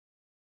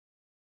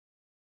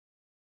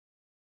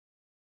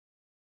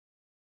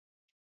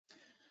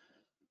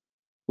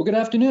Well, good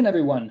afternoon,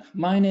 everyone.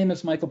 My name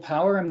is Michael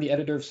Power. I'm the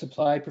editor of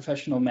Supply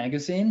Professional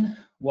Magazine.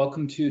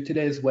 Welcome to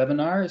today's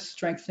webinar,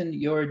 Strengthen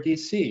Your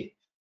DC,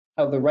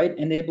 how the right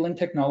enabling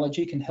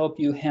technology can help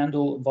you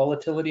handle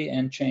volatility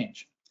and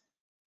change.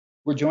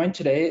 We're joined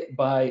today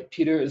by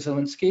Peter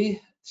Zielinski,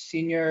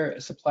 Senior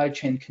Supply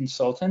Chain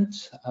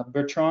Consultant,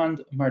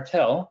 Bertrand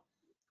Martel,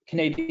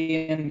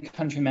 Canadian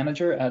Country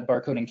Manager at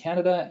Barcoding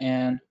Canada,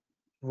 and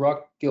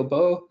Roch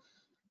Guilbeault,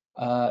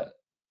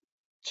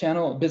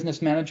 Channel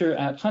Business Manager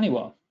at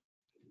Honeywell.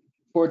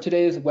 For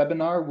today's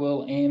webinar,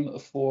 we'll aim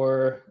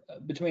for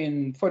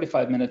between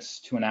 45 minutes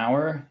to an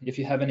hour. If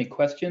you have any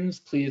questions,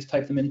 please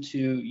type them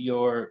into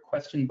your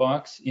question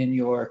box in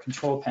your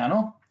control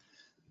panel,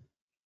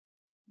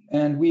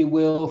 and we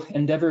will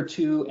endeavor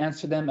to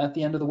answer them at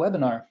the end of the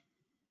webinar.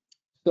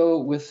 So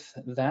with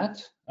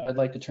that, I'd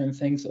like to turn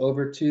things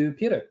over to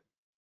Peter.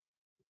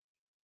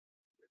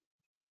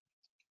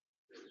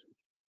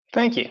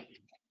 Thank you.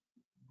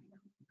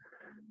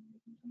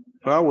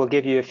 Well, we'll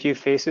give you a few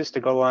faces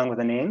to go along with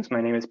the names. My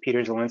name is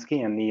Peter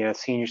Zielinski. I'm the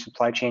Senior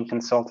Supply Chain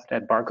Consultant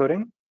at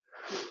Barcoding.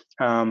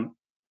 I'd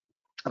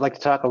like to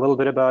talk a little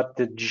bit about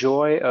the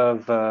joy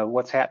of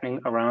what's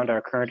happening around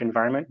our current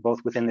environment, both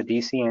within the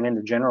DC and in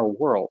the general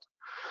world.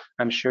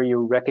 I'm sure you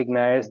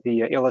recognize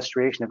the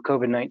illustration of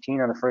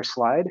COVID-19 on the first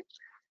slide.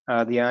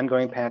 The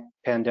ongoing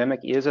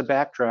pandemic is a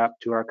backdrop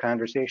to our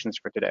conversations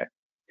for today.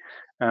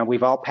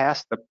 We've all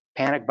passed the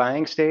panic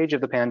buying stage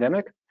of the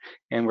pandemic,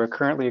 and we're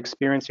currently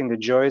experiencing the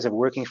joys of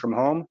working from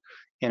home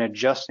and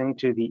adjusting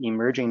to the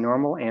emerging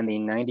normal and the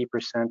 90%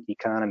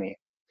 economy.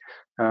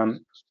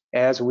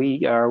 As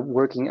we are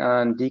working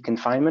on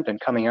deconfinement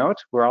and coming out,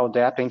 we're all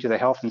adapting to the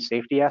health and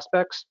safety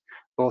aspects,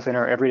 both in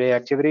our everyday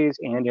activities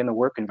and in the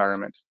work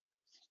environment.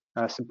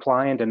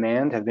 Supply and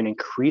demand have been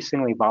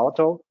increasingly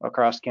volatile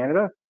across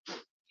Canada.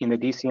 In the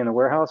DC and the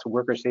warehouse,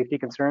 worker safety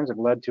concerns have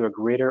led to a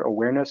greater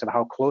awareness of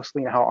how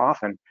closely and how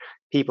often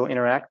people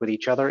interact with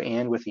each other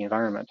and with the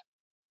environment.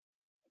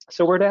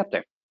 So we're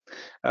adapting.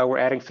 We're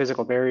adding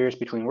physical barriers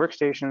between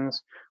workstations,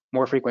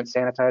 more frequent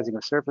sanitizing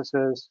of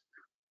surfaces.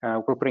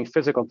 We're putting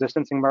physical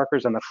distancing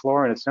markers on the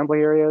floor and assembly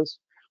areas.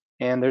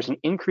 And there's an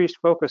increased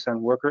focus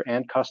on worker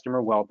and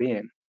customer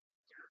well-being.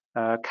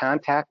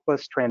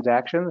 Contactless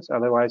transactions,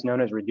 otherwise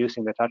known as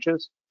reducing the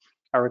touches,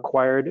 are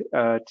required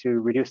to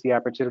reduce the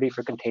opportunity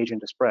for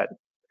contagion to spread.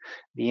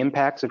 The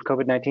impacts of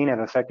COVID-19 have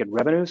affected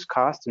revenues,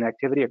 costs, and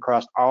activity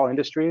across all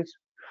industries,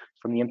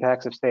 from the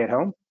impacts of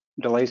stay-at-home,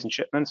 delays in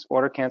shipments,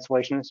 order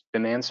cancellations,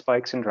 demand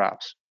spikes, and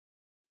drops.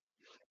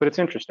 But it's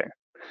interesting.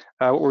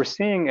 What we're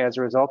seeing as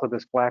a result of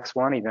this black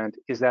swan event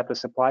is that the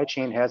supply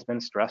chain has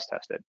been stress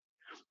tested.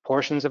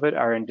 Portions of it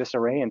are in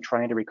disarray and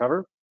trying to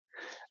recover,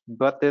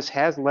 but this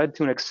has led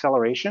to an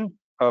acceleration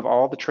of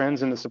all the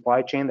trends in the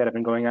supply chain that have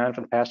been going on for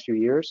the past few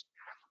years,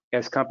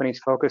 as companies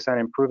focus on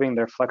improving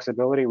their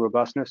flexibility,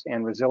 robustness,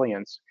 and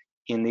resilience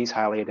in these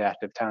highly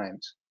adaptive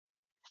times.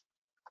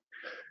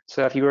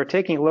 So if you were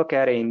taking a look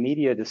at a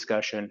media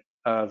discussion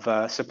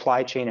of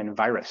supply chain and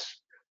virus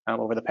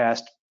over the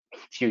past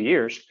few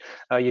years,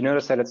 you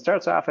notice that it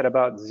starts off at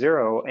about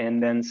 0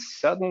 and then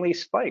suddenly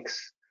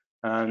spikes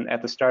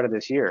at the start of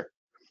this year.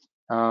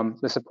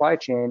 The supply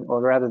chain,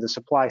 or rather the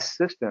supply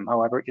system,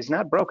 however, is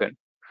not broken,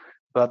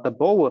 but the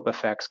bullwhip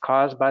effects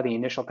caused by the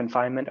initial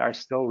confinement are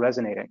still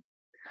resonating.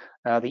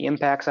 The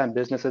impacts on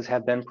businesses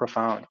have been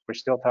profound. We're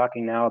still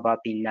talking now about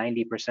the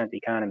 90%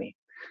 economy.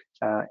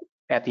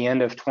 At the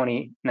end of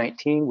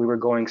 2019, we were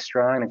going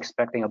strong and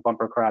expecting a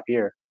bumper crop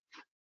year.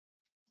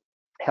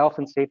 Health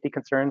and safety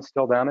concerns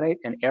still dominate,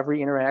 and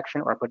every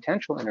interaction or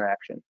potential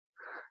interaction,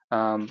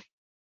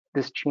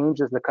 this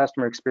changes the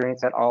customer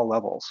experience at all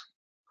levels.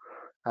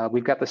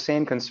 We've got the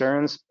same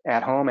concerns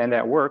at home and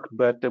at work,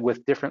 but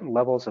with different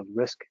levels of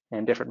risk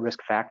and different risk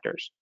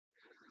factors.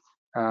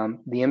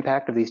 The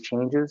impact of these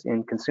changes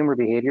in consumer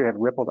behavior have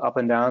rippled up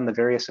and down the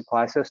various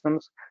supply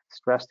systems,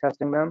 stress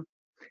testing them.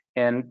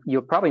 And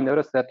you'll probably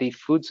notice that the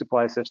food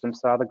supply system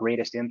saw the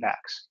greatest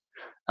impacts.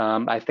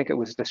 I think it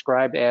was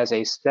described as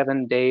a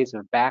 7 days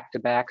of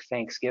back-to-back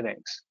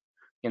Thanksgivings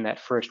in that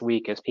first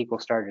week as people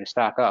started to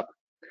stock up.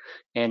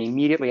 And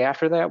immediately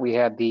after that, we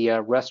had the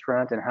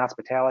restaurant and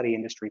hospitality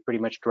industry pretty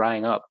much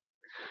drying up.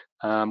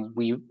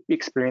 We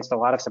experienced a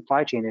lot of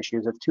supply chain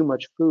issues of too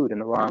much food in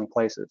the wrong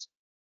places.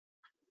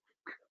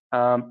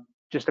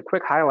 Just a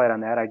quick highlight on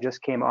that, I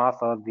just came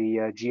off of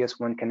the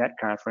GS1 Connect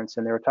conference,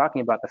 and they were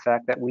talking about the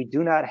fact that we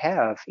do not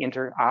have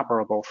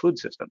interoperable food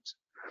systems.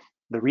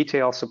 The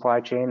retail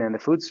supply chain and the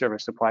food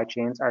service supply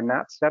chains are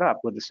not set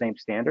up with the same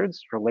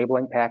standards for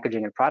labeling,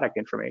 packaging, and product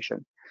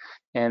information.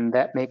 And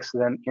that makes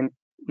them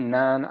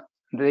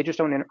they just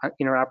don't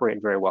interoperate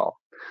very well.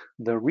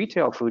 The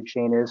retail food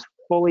chain is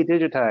fully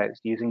digitized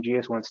using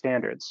GS1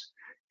 standards,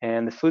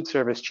 and the food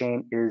service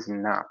chain is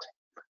not.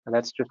 And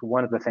that's just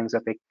one of the things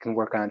that they can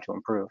work on to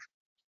improve.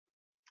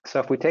 So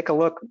if we take a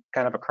look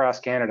kind of across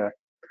Canada,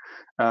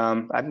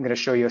 I'm going to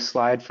show you a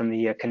slide from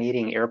the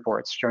Canadian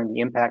airports showing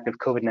the impact of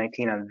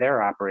COVID-19 on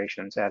their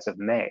operations as of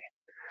May.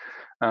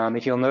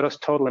 If you'll notice,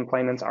 total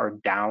employments are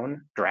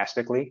down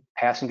drastically.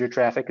 Passenger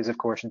traffic is, of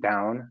course,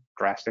 down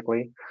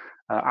drastically.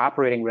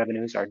 Operating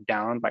revenues are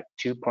down by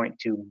 $2.2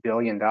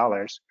 billion,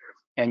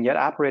 and yet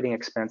operating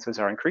expenses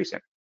are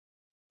increasing.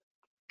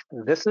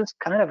 This is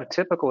kind of a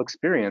typical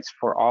experience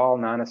for all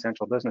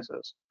non-essential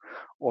businesses.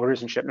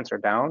 Orders and shipments are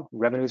down,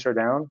 revenues are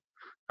down,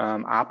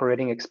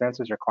 operating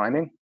expenses are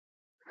climbing.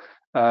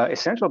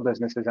 Essential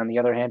businesses, on the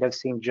other hand, have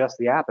seen just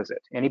the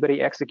opposite.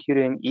 Anybody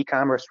executing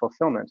e-commerce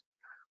fulfillment,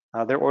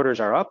 their orders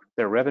are up,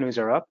 their revenues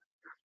are up,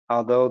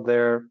 although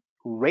their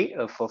rate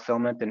of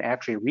fulfillment and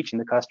actually reaching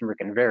the customer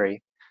can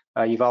vary.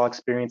 You've all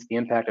experienced the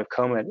impact of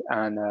COVID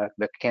on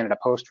the Canada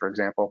Post, for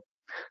example.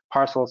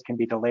 Parcels can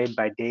be delayed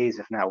by days,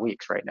 if not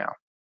weeks right now.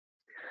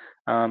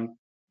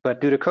 But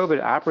due to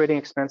COVID, operating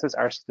expenses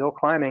are still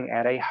climbing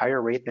at a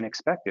higher rate than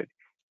expected,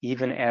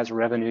 even as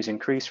revenues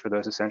increase for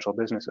those essential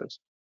businesses.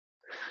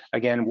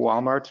 Again,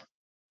 Walmart,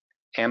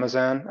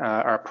 Amazon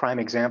are prime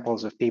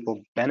examples of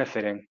people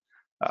benefiting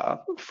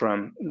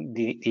from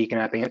the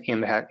economic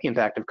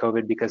impact of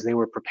COVID because they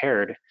were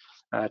prepared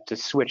to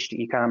switch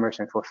to e-commerce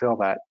and fulfill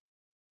that.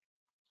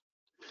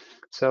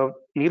 So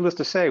needless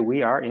to say,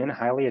 we are in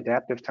highly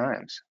adaptive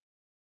times.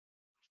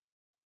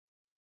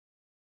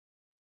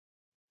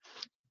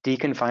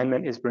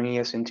 Deconfinement is bringing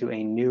us into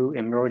a new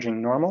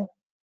emerging normal.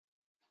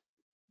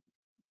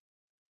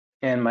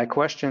 And my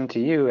question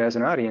to you as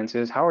an audience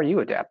is, how are you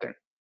adapting?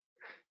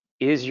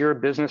 Is your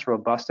business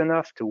robust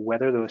enough to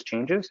weather those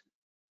changes?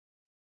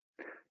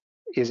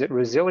 Is it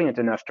resilient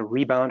enough to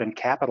rebound and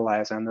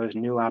capitalize on those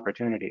new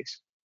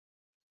opportunities?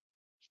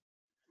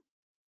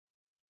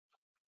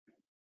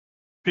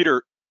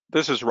 Peter,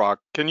 this is Rock.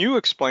 Can you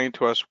explain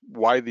to us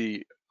why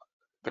the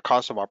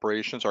cost of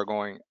operations are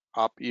going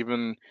up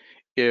even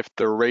if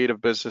the rate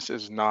of business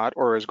is not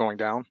or is going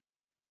down?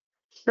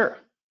 Sure.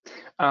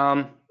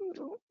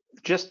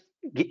 Just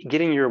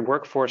getting your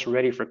workforce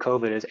ready for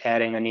COVID is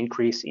adding an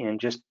increase in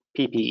just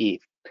PPE,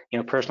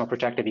 personal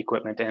protective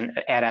equipment and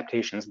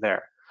adaptations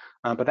there.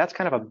 But that's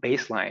kind of a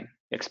baseline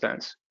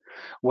expense.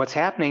 What's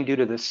happening due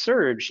to the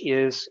surge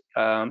is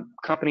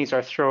companies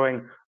are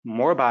throwing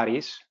more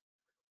bodies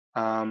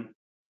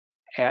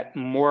at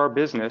more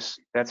business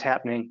that's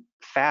happening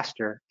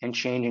faster and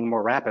changing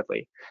more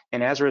rapidly.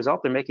 And as a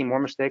result, they're making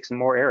more mistakes and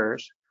more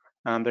errors.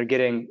 They're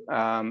getting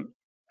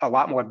a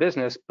lot more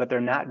business, but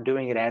they're not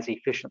doing it as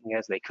efficiently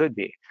as they could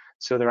be.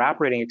 So their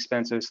operating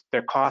expenses,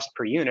 their cost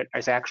per unit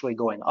is actually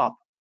going up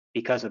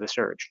because of the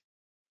surge.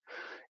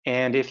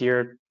 And if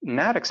you're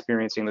not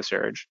experiencing the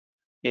surge,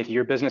 if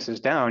your business is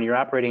down, your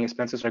operating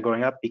expenses are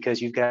going up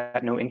because you've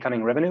got no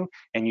incoming revenue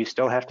and you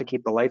still have to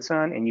keep the lights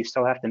on and you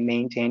still have to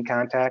maintain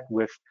contact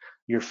with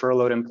your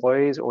furloughed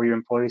employees or your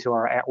employees who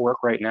are at work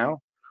right now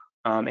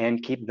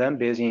and keep them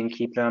busy and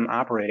keep them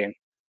operating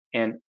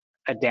and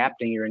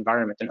adapting your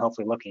environment and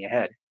hopefully looking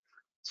ahead.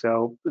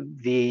 So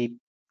the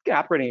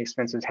operating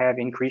expenses have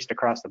increased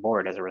across the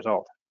board as a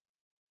result.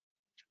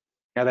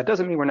 Now that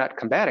doesn't mean we're not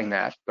combating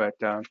that, but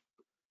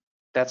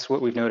that's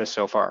what we've noticed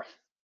so far.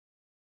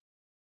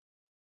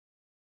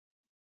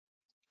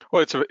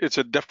 Well, it's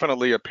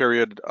definitely a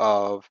period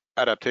of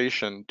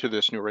adaptation to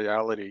this new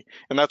reality,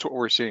 and that's what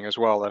we're seeing as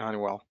well at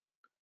Honeywell.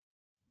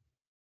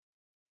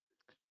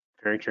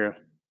 Very true.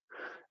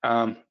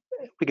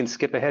 We can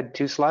skip ahead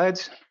 2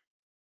 slides.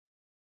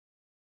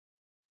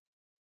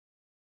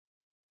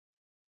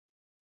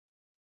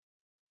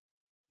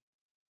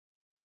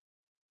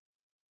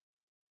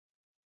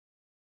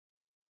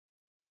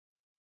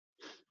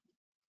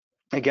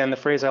 Again, the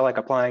phrase I like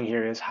applying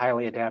here is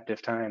highly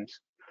adaptive times.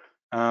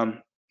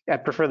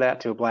 I'd prefer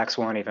that to a black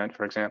swan event,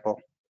 for example.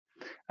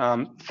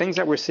 Things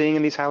that we're seeing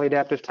in these highly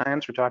adaptive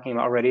times, we're talking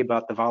already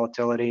about the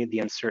volatility, the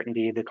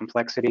uncertainty, the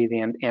complexity,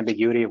 the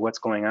ambiguity of what's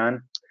going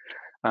on,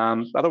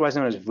 otherwise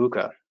known as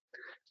VUCA.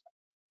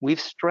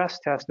 We've stress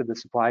tested the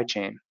supply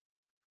chain.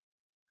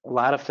 A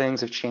lot of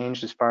things have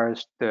changed as far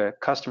as the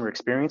customer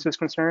experience is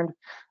concerned.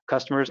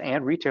 Customers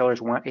and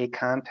retailers want a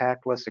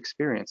contactless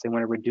experience. They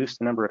want to reduce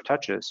the number of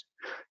touches,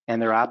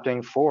 and they're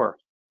opting for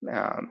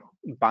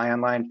buy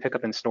online, pick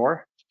up in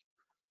store,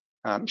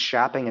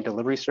 shopping and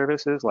delivery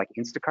services like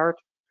Instacart,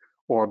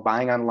 or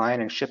buying online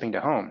and shipping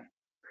to home.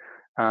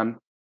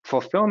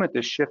 Fulfillment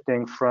is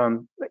shifting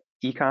from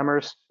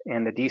e-commerce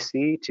and the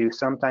DC to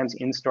sometimes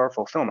in-store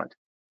fulfillment.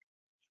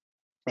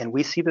 And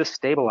we see this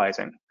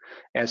stabilizing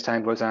as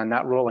time goes on,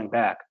 not rolling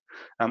back.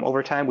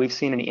 Over time, we've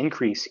seen an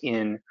increase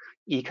in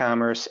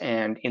e-commerce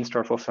and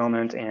in-store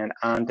fulfillment and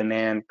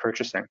on-demand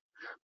purchasing.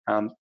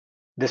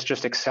 This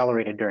just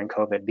accelerated during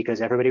COVID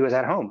because everybody was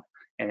at home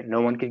and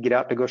no one could get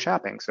out to go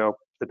shopping. So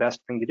the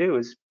best thing to do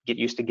is get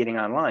used to getting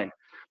online.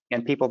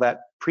 And people that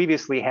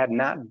previously had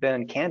not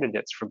been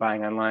candidates for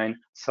buying online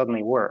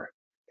suddenly were.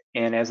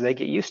 And as they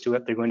get used to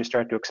it, they're going to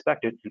start to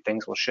expect it and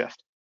things will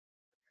shift.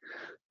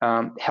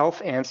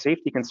 Health and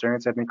safety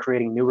concerns have been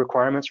creating new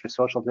requirements for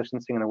social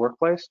distancing in the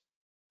workplace,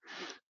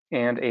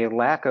 and a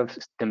lack of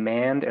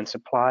demand and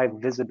supply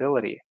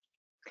visibility,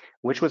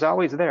 which was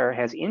always there,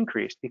 has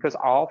increased because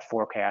all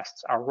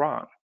forecasts are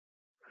wrong.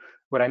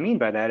 What I mean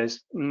by that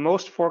is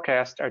most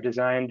forecasts are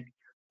designed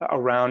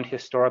around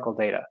historical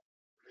data.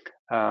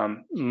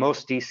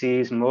 Most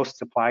DCs, most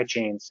supply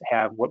chains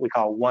have what we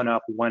call one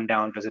up, one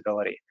down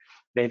visibility.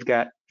 They've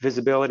got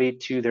visibility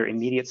to their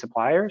immediate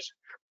suppliers,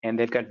 and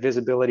they've got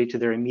visibility to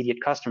their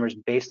immediate customers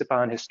based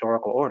upon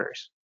historical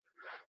orders.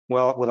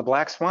 Well, with a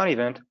black swan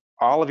event,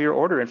 all of your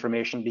order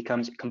information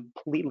becomes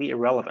completely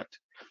irrelevant.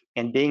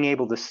 And being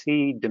able to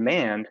see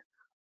demand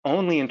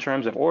only in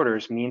terms of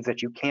orders means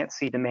that you can't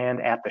see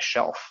demand at the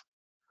shelf.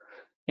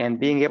 And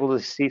being able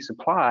to see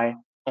supply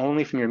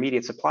only from your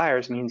immediate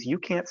suppliers means you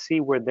can't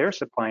see where their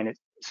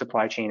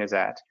supply chain is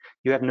at.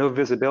 You have no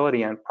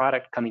visibility on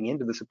product coming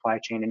into the supply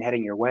chain and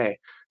heading your way.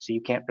 So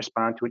you can't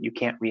respond to it, you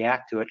can't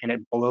react to it, and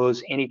it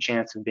blows any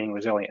chance of being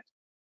resilient.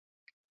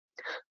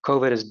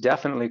 COVID is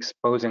definitely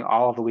exposing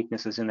all of the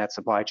weaknesses in that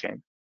supply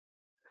chain.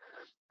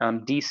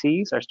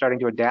 DCs are starting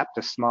to adapt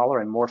to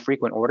smaller and more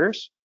frequent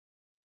orders.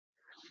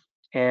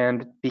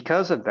 And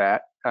because of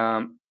that,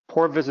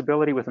 poor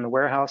visibility within the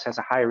warehouse has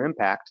a higher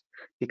impact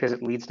because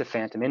it leads to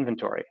phantom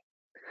inventory.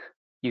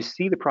 You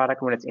see the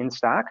product when it's in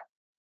stock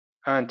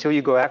until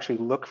you go actually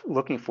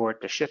looking for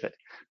it to ship it.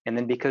 And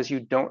then because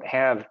you don't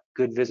have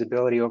good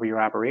visibility over your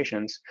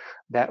operations,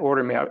 that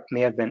order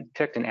may have been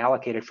picked and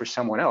allocated for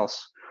someone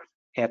else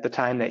at the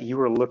time that you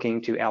were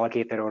looking to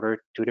allocate that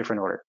order to a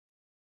different order.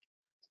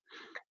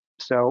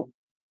 So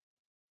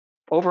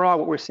overall,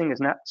 what we're seeing is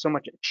not so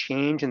much a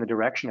change in the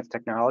direction of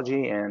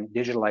technology and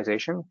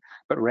digitalization,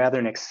 but rather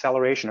an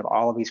acceleration of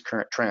all of these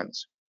current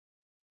trends.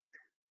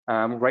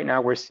 Right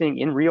now, we're seeing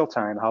in real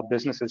time how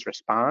businesses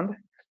respond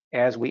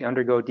as we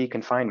undergo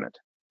deconfinement.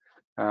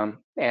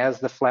 As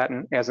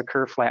the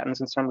curve flattens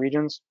in some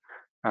regions,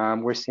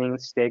 we're seeing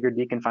staggered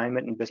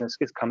deconfinement and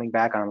businesses coming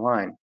back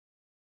online.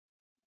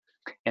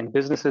 And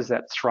businesses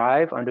that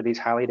thrive under these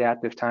highly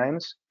adaptive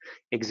times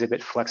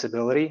exhibit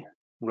flexibility,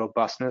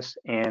 robustness,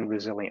 and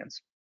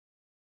resilience.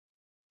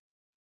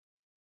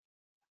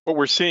 What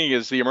we're seeing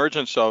is the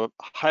emergence of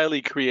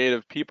highly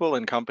creative people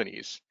and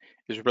companies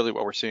is really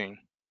what we're seeing.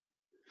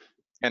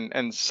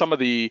 And some of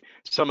the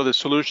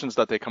solutions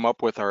that they come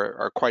up with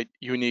are quite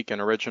unique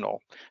and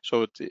original.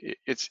 So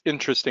it's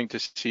interesting to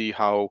see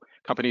how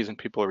companies and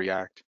people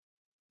react.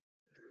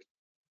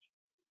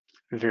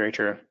 Very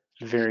true,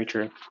 very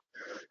true.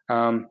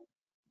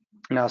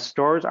 Now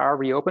stores are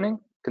reopening,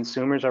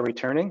 consumers are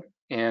returning,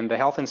 and the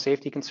health and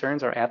safety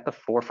concerns are at the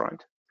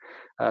forefront.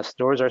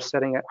 Stores are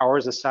setting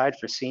hours aside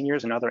for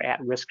seniors and other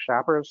at-risk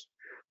shoppers.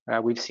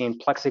 We've seen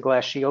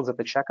plexiglass shields at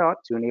the checkout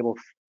to enable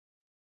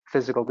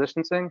physical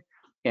distancing.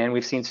 And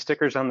we've seen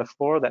stickers on the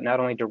floor that not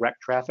only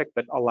direct traffic,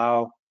 but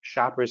allow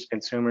shoppers,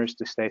 consumers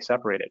to stay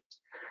separated.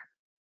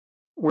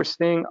 We're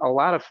seeing a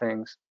lot of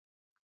things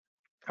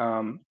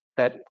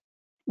that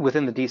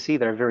within the DC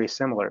that are very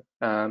similar,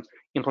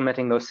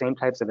 implementing those same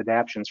types of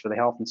adaptations for the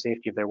health and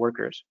safety of their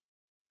workers.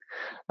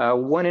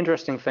 One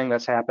interesting thing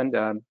that's happened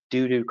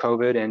due to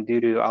COVID and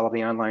due to all of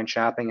the online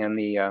shopping and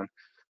the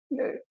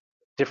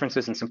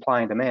differences in supply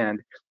and demand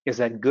is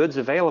that goods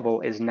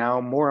available is now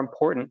more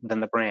important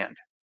than the brand.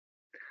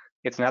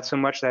 It's not so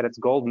much that it's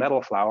gold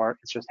medal flour,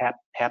 it just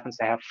happens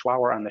to have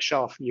flour on the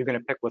shelf. You're going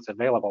to pick what's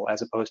available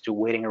as opposed to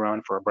waiting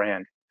around for a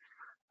brand.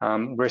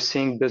 We're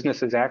seeing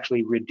businesses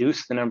actually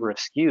reduce the number of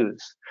SKUs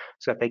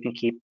so that they can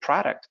keep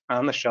product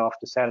on the shelf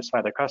to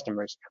satisfy their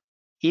customers,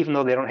 even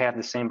though they don't have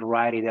the same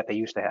variety that they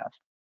used to have.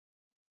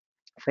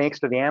 Thanks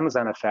to the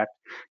Amazon effect,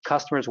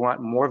 customers want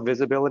more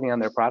visibility on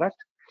their product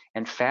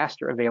and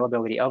faster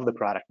availability of the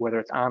product, whether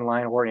it's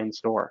online or in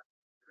store.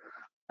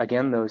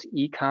 Again, those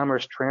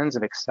e-commerce trends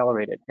have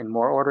accelerated and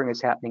more ordering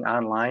is happening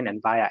online and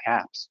via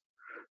apps.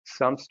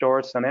 Some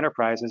stores, some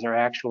enterprises are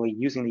actually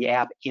using the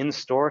app in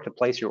store to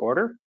place your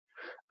order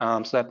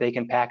so that they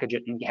can package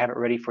it and have it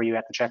ready for you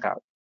at the checkout.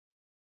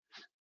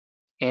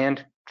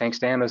 And thanks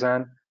to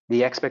Amazon,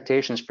 the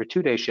expectations for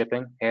 2-day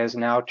shipping has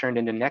now turned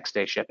into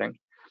next-day shipping.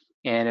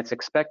 And it's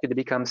expected to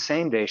become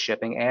same-day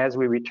shipping as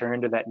we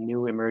return to that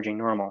new emerging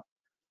normal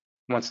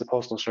once the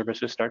postal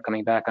services start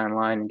coming back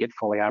online and get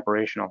fully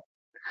operational.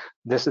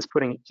 This is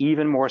putting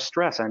even more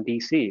stress on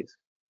DCs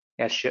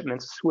as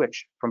shipments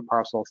switch from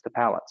parcels to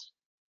pallets.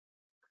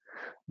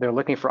 They're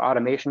looking for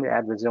automation to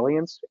add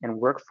resilience and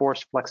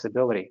workforce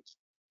flexibility.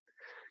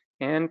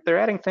 And they're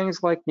adding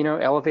things like,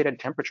 elevated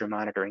temperature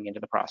monitoring into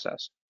the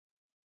process.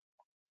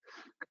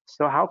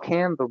 So how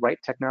can the right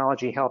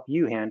technology help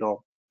you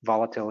handle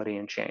volatility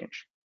and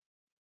change?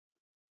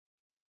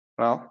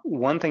 Well,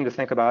 one thing to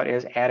think about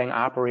is adding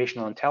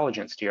operational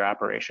intelligence to your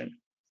operation.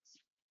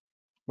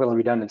 A little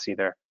redundancy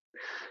there.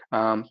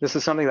 This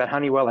is something that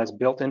Honeywell has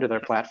built into their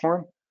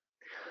platform.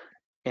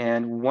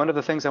 And one of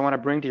the things I want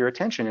to bring to your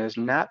attention is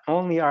not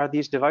only are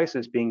these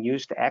devices being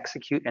used to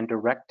execute and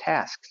direct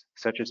tasks,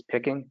 such as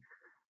picking,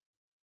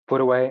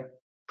 put away,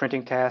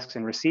 printing tasks,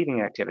 and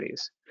receiving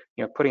activities.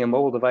 Putting a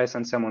mobile device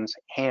on someone's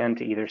hand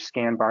to either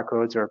scan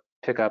barcodes or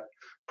pick up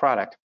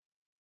product.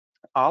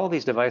 All of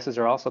these devices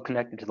are also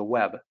connected to the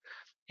web,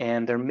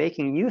 and they're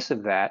making use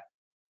of that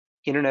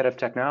Internet of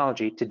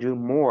Technology to do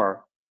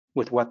more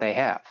with what they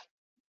have.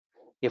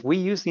 If we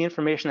use the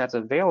information that's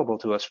available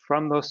to us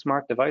from those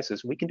smart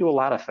devices, we can do a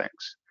lot of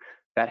things.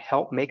 that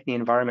help make the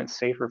environment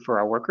safer for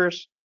our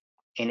workers,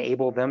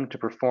 enable them to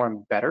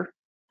perform better,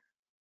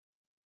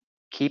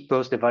 keep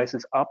those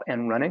devices up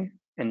and running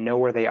and know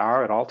where they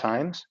are at all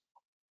times,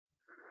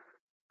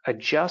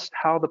 adjust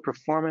how the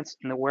performance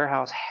in the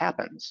warehouse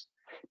happens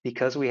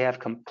because we have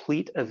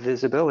complete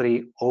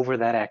visibility over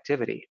that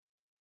activity,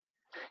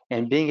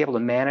 and being able to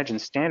manage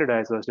and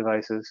standardize those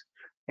devices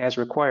as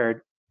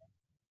required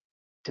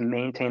to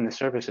maintain the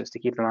services to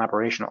keep them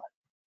operational.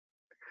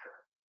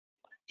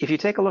 If you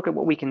take a look at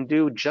what we can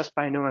do just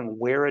by knowing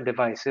where a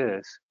device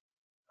is,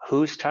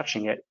 who's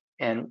touching it,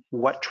 and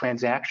what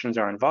transactions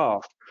are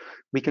involved,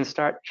 we can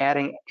start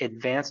adding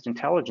advanced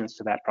intelligence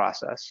to that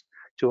process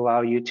to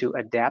allow you to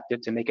adapt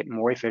it to make it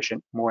more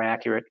efficient, more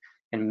accurate,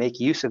 and make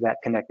use of that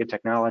connected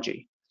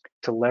technology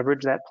to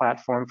leverage that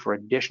platform for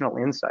additional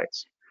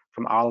insights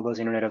from all of those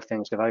Internet of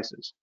Things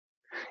devices.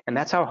 And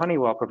that's how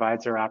Honeywell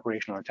provides their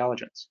operational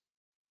intelligence.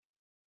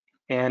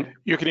 And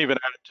you can even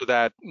add to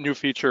that new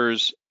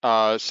features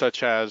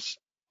such as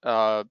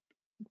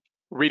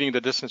reading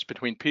the distance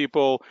between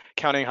people,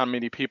 counting how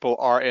many people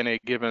are in a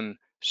given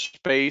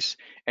space,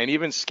 and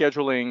even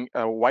scheduling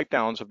wipe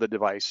downs of the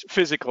device,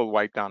 physical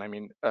wipe down, I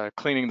mean,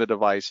 cleaning the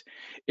device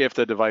if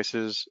the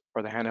devices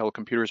or the handheld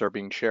computers are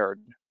being shared.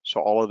 So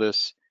all of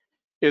this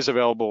is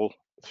available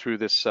through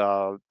this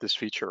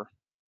feature.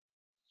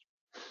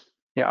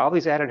 yeah, all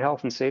these added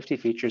health and safety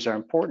features are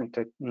important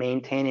to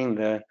maintaining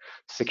the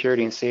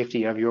security and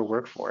safety of your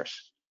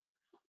workforce.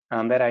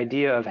 That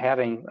idea of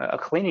having a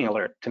cleaning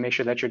alert to make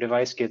sure that your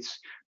device gets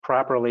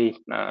properly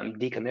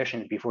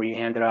decommissioned before you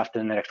hand it off to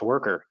the next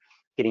worker,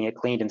 getting it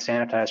cleaned and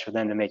sanitized for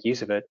them to make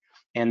use of it,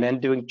 and then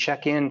doing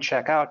check-in,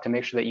 check-out to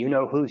make sure that you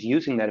know who's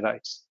using that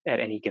device at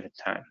any given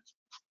time.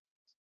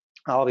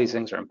 All of these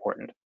things are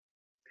important.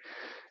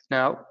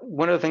 Now,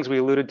 one of the things we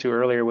alluded to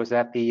earlier was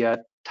that the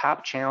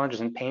top challenges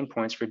and pain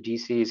points for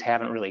DCs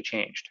haven't really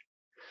changed.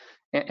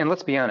 And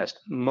let's be honest,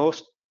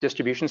 most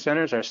distribution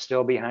centers are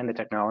still behind the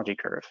technology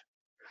curve.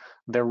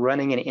 They're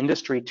running an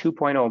industry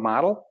 2.0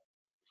 model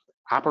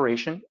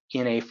operation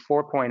in a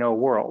 4.0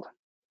 world.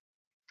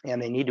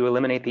 And they need to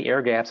eliminate the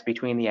air gaps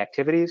between the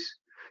activities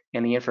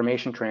and the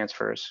information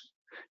transfers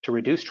to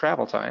reduce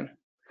travel time.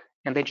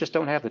 And they just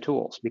don't have the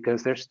tools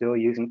because they're still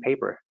using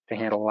paper to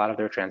handle a lot of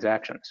their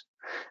transactions.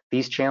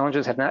 These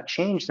challenges have not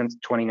changed since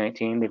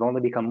 2019. They've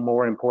only become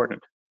more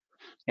important.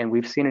 And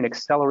we've seen an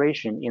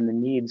acceleration in the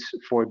needs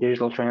for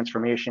digital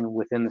transformation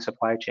within the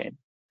supply chain.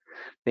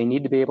 They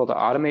need to be able to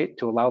automate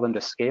to allow them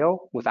to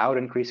scale without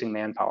increasing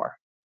manpower.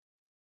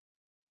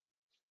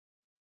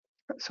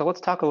 So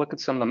let's take a look at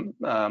some of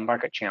the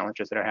market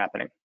challenges that are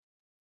happening.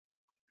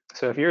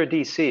 So if you're a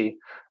DC,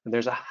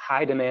 there's a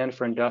high demand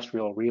for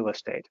industrial real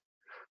estate,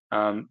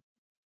 a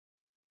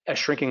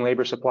shrinking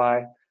labor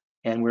supply,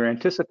 and we're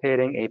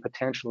anticipating a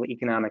potential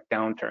economic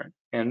downturn.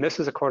 And this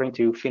is according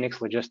to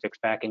Phoenix Logistics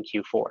back in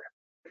Q4.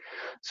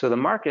 So the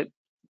market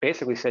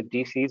basically said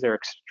DCs are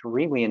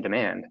extremely in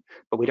demand,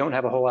 but we don't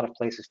have a whole lot of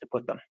places to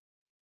put them.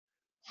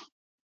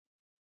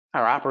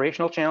 Our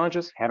operational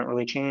challenges haven't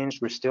really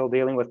changed. We're still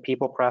dealing with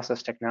people,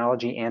 process,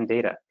 technology, and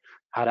data,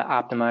 how to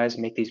optimize,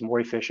 make these more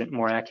efficient,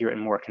 more accurate,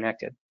 and more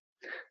connected.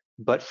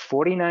 But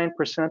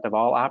 49% of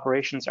all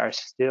operations are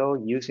still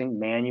using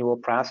manual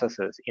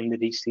processes in the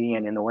DC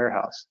and in the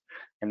warehouse.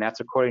 And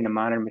that's according to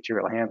Modern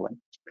Material Handling.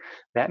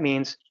 That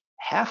means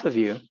half of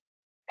you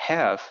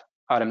have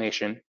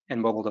automation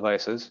and mobile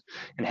devices,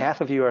 and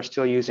half of you are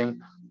still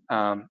using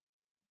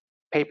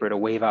paper to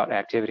wave out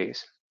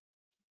activities.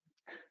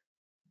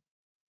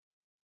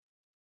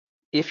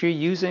 If you're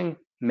using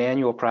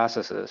manual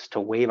processes to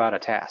wave out a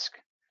task,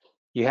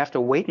 you have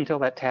to wait until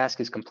that task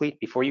is complete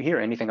before you hear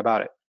anything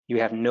about it. You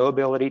have no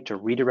ability to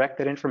redirect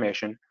that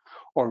information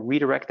or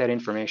redirect that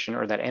information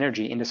or that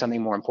energy into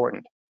something more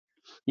important.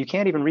 You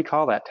can't even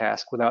recall that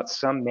task without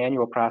some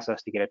manual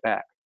process to get it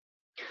back.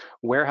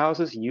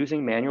 Warehouses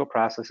using manual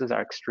processes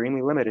are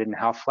extremely limited in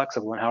how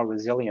flexible and how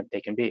resilient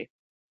they can be.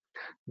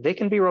 They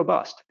can be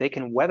robust. They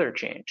can weather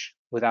change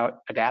without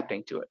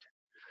adapting to it.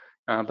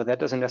 But that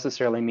doesn't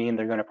necessarily mean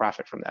they're going to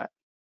profit from that.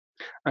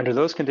 Under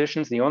those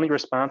conditions, the only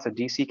response a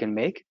DC can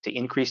make to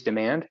increase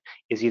demand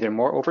is either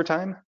more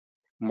overtime,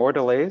 more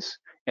delays,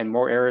 and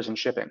more errors in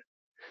shipping.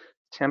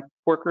 Temp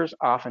workers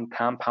often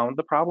compound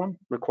the problem,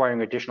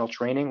 requiring additional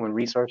training when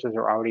resources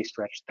are already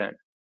stretched thin.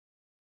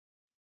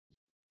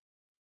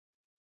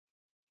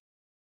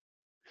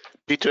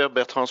 Peter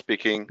Bertrand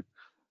speaking.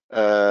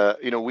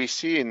 We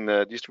see in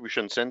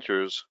distribution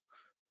centers,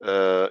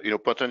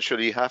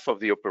 potentially half of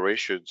the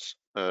operations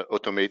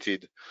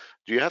automated.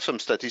 Do you have some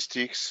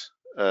statistics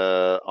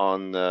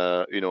on,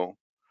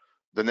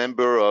 the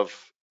number of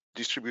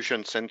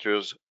distribution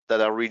centers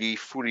that are really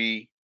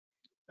fully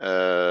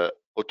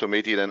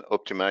automated and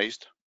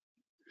optimized?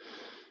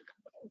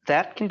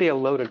 That can be a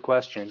loaded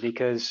question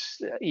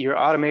because your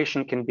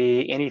automation can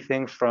be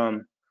anything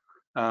from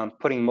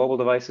putting mobile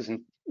devices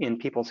in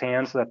people's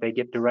hands so that they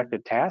get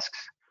directed tasks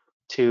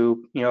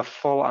to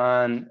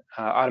full-on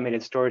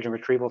automated storage and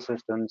retrieval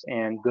systems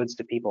and goods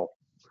to people.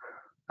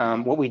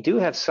 What we do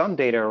have some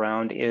data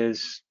around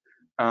is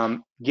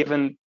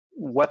given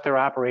what their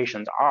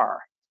operations are.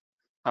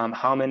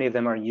 How many of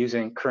them are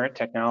using current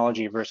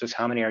technology versus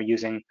how many are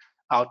using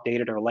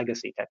outdated or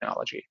legacy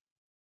technology.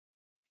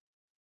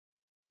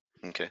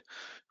 Okay,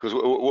 because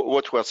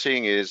what we're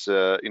seeing is,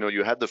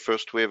 you had the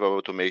first wave of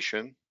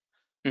automation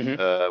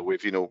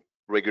with,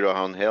 regular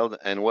handheld,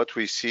 and what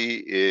we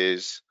see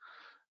is,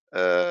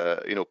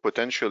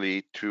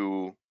 potentially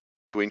to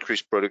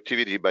increase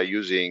productivity by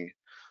using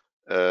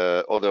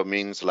other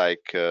means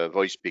like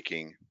voice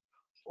picking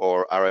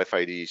or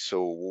RFID.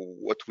 So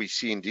what we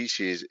see in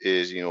DC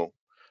is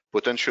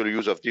potential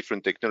use of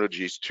different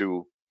technologies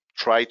to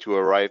try to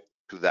arrive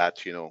to that,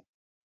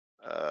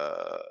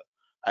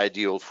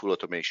 ideal full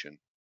automation.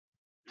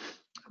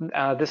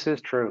 This is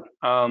true.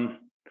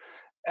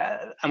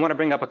 I want to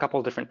bring up a couple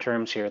of different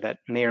terms here that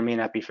may or may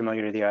not be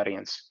familiar to the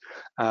audience.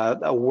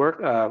 A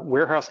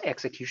warehouse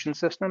execution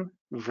system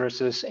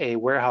versus a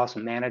warehouse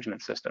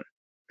management system.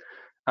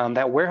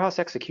 That warehouse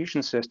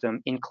execution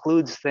system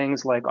includes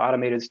things like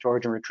automated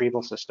storage and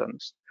retrieval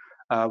systems,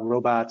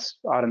 robots,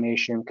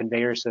 automation,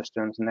 conveyor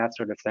systems, and that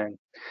sort of thing.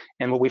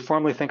 And what we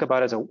formally think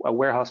about as a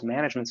warehouse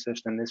management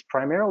system is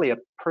primarily a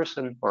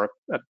person or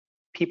a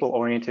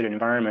people-oriented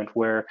environment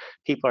where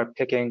people are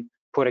picking,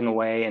 putting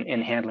away,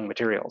 and handling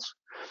materials.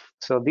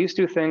 So these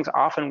two things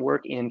often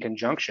work in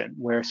conjunction,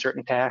 where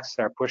certain tasks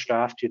are pushed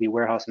off to the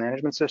warehouse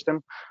management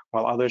system,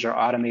 while others are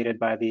automated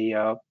by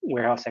the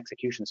warehouse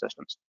execution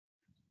systems.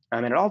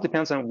 And it all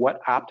depends on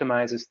what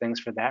optimizes things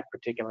for that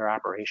particular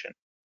operation.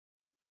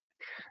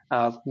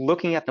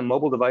 Looking at the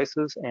mobile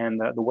devices and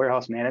the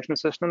warehouse management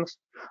systems,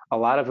 a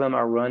lot of them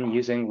are run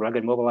using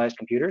rugged mobilized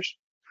computers.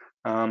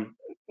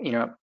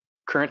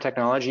 Current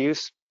technology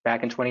use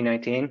back in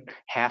 2019,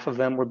 half of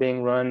them were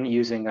being run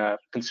using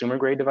consumer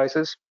grade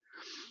devices.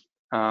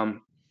 And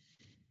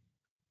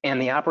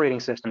the operating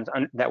systems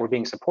that were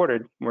being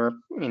supported were,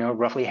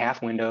 roughly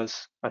half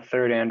Windows, a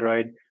third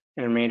Android,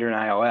 and the remainder in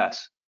iOS.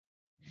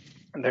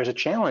 And there's a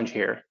challenge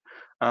here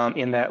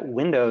in that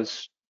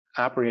Windows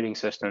operating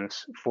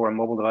systems for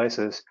mobile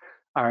devices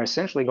are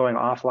essentially going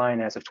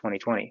offline as of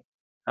 2020.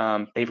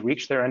 They've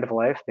reached their end of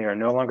life. They are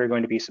no longer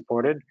going to be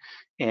supported,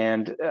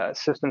 and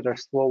systems are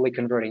slowly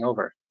converting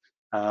over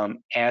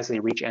as they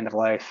reach end of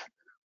life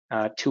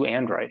to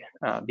Android,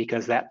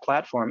 because that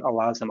platform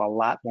allows them a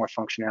lot more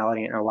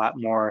functionality and a lot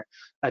more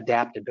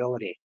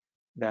adaptability.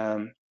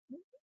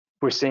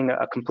 We're seeing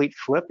a complete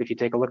flip. If you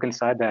take a look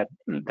inside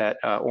that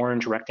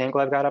orange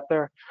rectangle I've got up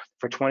there,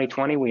 for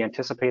 2020, we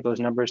anticipate those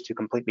numbers to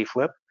completely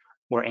flip,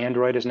 where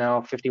Android is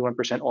now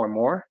 51% or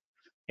more,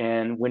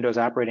 and Windows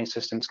operating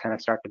systems kind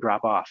of start to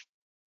drop off.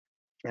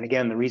 And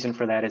again, the reason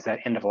for that is that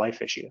end of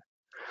life issue.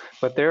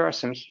 But there are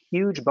some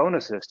huge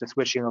bonuses to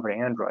switching over to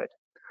Android.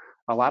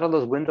 A lot of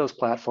those Windows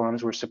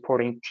platforms were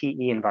supporting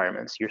TE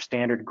environments, your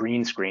standard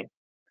green screen.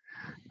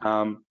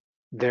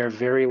 They're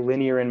very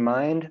linear in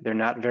mind, they're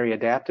not very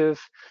adaptive,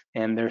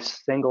 and they're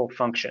single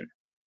function.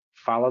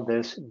 Follow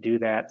this, do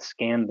that,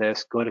 scan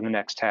this, go to the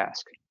next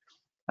task.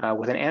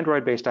 With an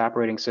Android-based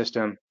operating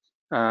system,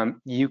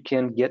 you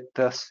can get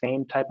the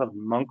same type of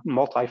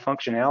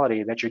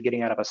multi-functionality that you're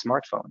getting out of a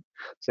smartphone,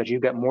 so that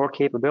you've got more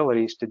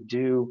capabilities to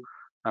do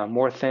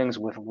more things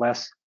with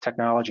less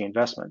technology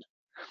investment.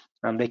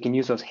 They can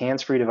use those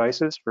hands-free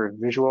devices for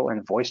visual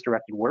and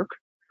voice-directed work.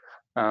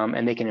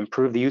 And they can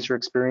improve the user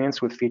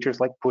experience with features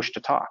like push to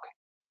talk.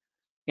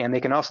 And they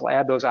can also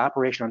add those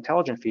operational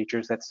intelligence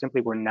features that simply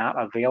were not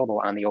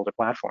available on the older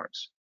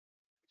platforms.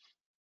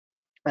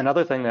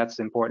 Another thing that's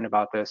important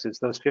about this is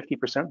those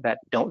 50% that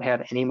don't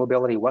have any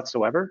mobility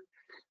whatsoever,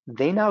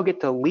 they now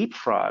get to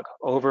leapfrog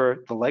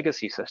over the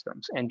legacy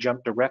systems and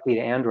jump directly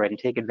to Android and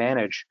take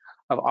advantage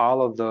of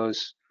all of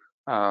those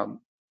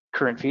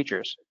current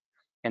features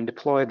and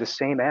deploy the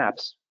same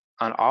apps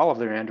on all of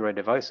their Android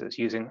devices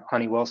using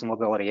Honeywell's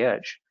Mobility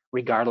Edge,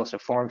 regardless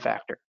of form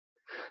factor.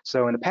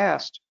 So in the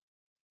past,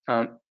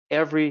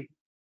 every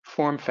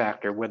form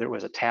factor, whether it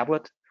was a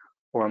tablet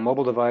or a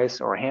mobile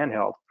device or a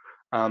handheld,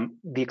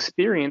 the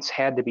experience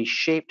had to be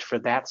shaped for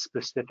that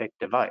specific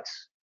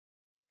device.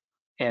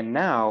 And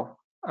now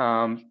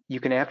you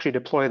can actually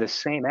deploy the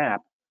same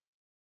app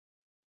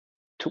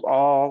to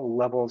all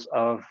levels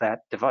of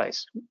that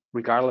device,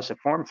 regardless of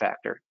form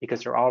factor,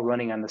 because they're all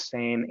running on the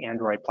same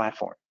Android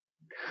platform.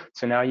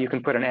 So now you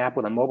can put an app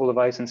with a mobile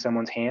device in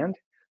someone's hand.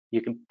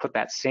 You can put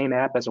that same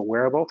app as a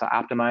wearable to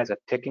optimize a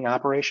picking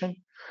operation.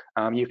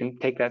 You can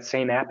take that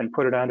same app and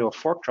put it onto a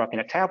fork truck in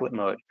a tablet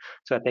mode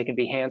so that they can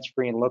be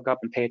hands-free and look up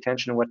and pay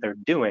attention to what they're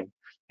doing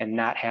and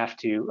not have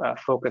to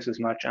focus as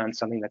much on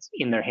something that's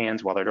in their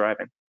hands while they're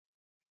driving.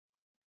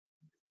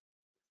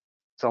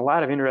 So a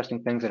lot of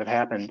interesting things that have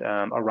happened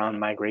around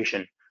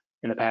migration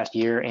in the past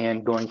year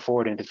and going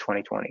forward into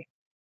 2020.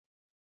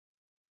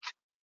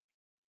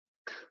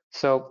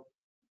 So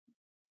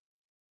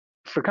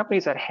for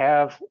companies that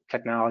have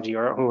technology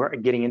or who are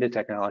getting into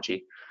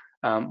technology,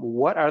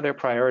 what are their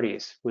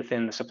priorities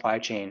within the supply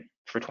chain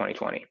for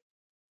 2020?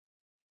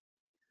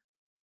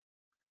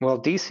 Well,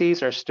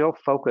 DCs are still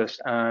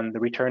focused on the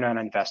return on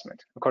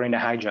investment, according to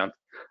HighJump.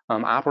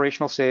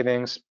 Operational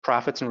savings,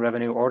 profits and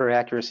revenue, order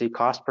accuracy,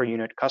 cost per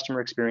unit,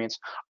 customer experience,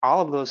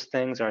 all of those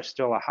things are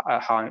still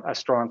a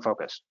strong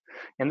focus.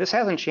 And this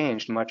hasn't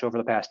changed much over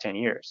the past 10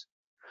 years.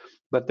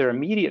 But their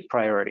immediate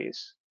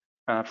priorities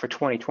for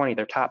 2020,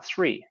 their top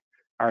three,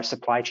 are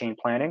supply chain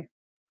planning,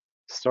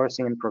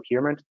 sourcing and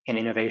procurement, and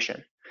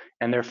innovation.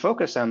 And they're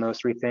focused on those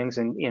three things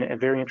in a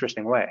very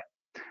interesting way.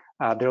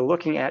 They're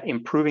looking at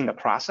improving the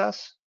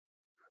process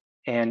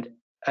and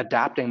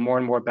adopting more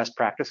and more best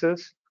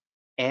practices,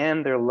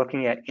 and they're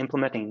looking at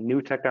implementing new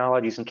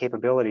technologies and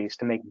capabilities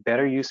to make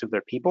better use of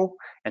their people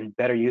and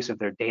better use of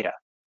their data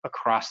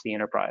across the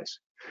enterprise.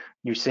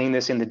 You're seeing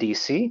this in the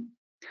DC.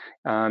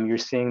 You're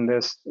seeing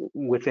this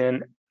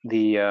within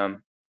the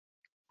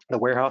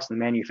warehouse and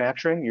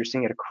manufacturing. You're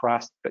seeing it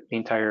across the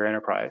entire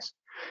enterprise.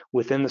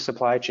 Within the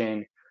supply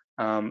chain,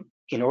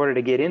 in order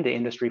to get into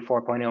Industry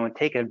 4.0 and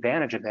take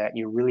advantage of that,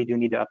 you really do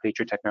need to update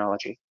your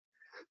technology.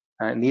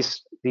 And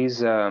these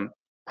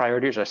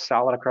priorities are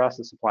solid across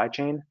the supply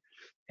chain,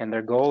 and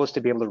their goal is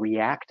to be able to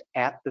react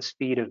at the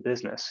speed of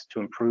business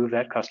to improve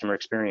that customer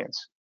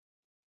experience.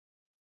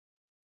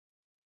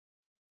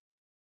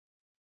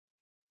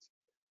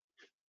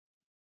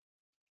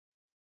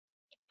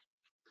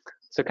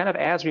 So kind of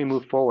as we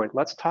move forward,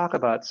 let's talk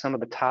about some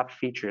of the top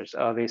features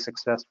of a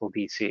successful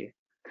DC.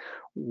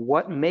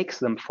 What makes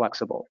them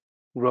flexible,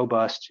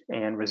 robust,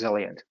 and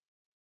resilient?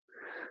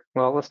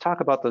 Well, let's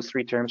talk about those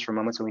three terms for a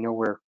moment so we know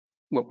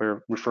what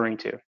we're referring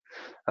to.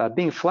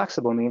 Being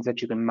flexible means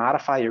that you can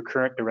modify your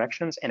current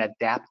directions and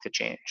adapt to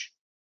change.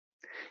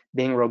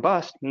 Being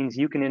robust means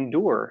you can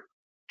endure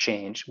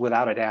change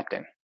without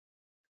adapting.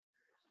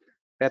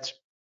 That's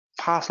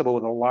possible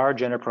with a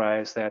large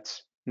enterprise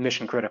that's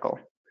mission critical.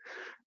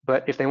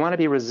 But if they want to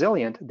be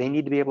resilient, they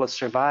need to be able to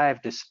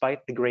survive despite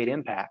the great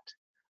impact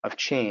of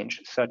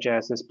change, such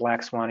as this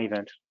black swan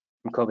event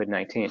from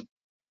COVID-19.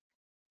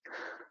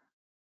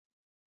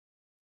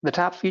 The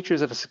top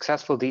features of a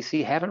successful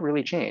DC haven't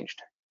really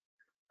changed.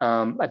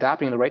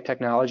 Adopting the right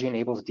technology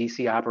enables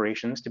DC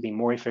operations to be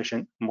more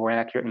efficient, more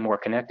accurate, and more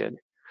connected.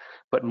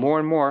 But more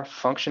and more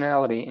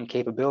functionality and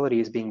capability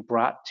is being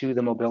brought to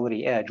the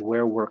mobility edge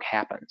where work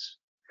happens.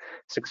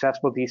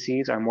 Successful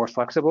DCs are more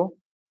flexible,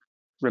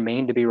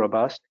 remain to be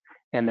robust,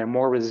 and they're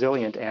more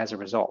resilient as a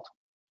result.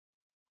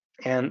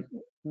 And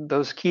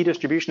those key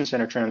distribution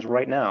center trends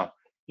right now,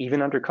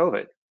 even under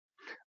COVID,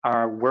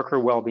 are worker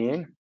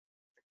well-being,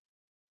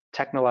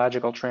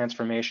 technological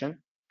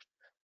transformation,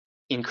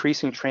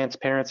 increasing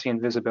transparency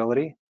and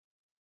visibility,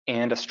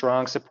 and a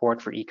strong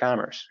support for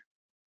e-commerce.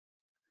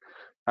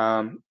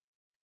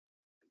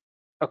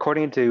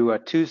 According to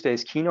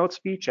Tuesday's keynote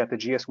speech at the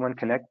GS1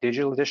 Connect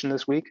Digital Edition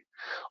this week,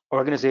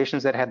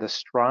 organizations that had the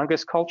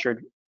strongest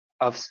culture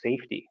of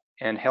safety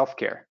and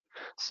healthcare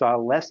saw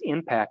less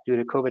impact due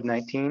to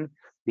COVID-19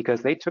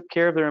 because they took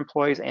care of their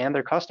employees and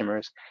their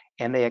customers,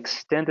 and they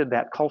extended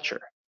that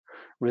culture.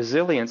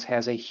 Resilience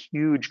has a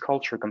huge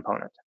culture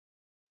component.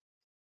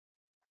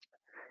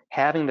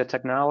 Having the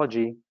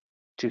technology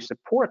to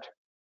support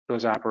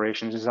those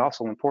operations is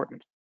also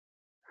important.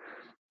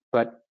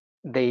 But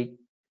they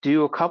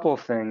do a couple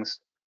of things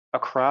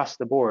across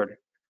the board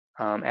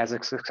as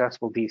a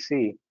successful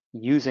DC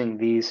using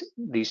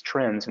these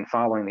trends and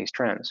following these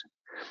trends.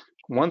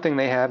 One thing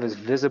they have is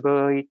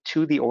visibility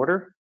to the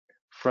order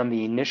from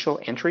the initial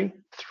entry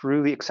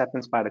through the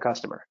acceptance by the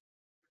customer.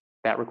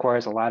 That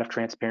requires a lot of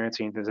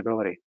transparency and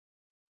visibility.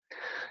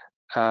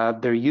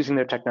 They're using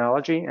their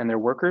technology and their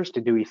workers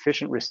to do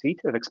efficient receipt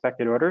of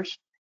expected orders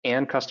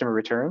and customer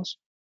returns.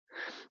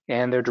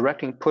 And they're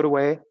directing put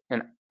away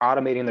and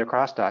automating their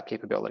cross-dock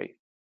capability.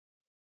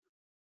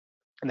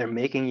 And they're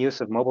making use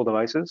of mobile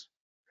devices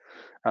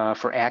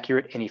for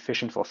accurate and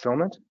efficient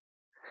fulfillment.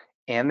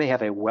 And they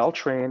have a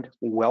well-trained,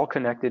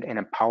 well-connected, and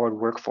empowered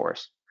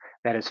workforce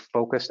that is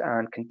focused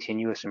on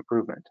continuous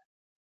improvement.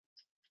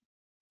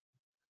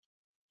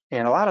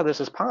 And a lot of this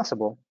is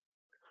possible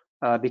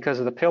because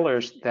of the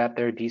pillars that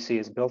their DC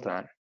is built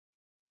on.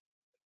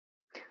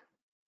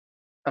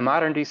 A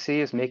modern DC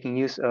is making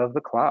use of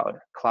the cloud.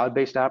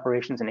 Cloud-based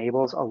operations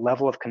enables a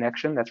level of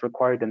connection that's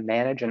required to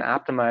manage and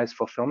optimize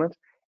fulfillment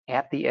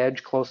at the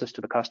edge closest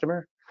to the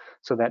customer,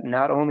 so that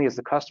not only is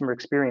the customer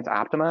experience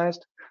optimized,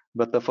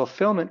 but the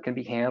fulfillment can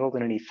be handled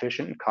in an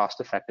efficient and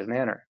cost-effective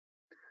manner.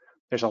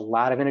 There's a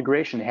lot of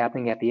integration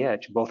happening at the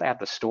edge, both at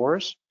the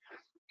stores,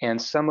 and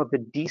some of the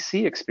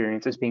DC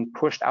experience is being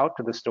pushed out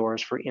to the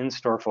stores for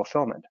in-store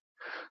fulfillment.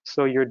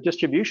 So your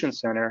distribution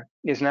center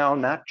is now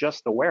not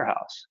just the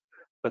warehouse,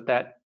 but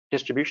that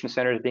distribution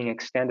center is being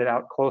extended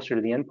out closer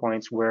to the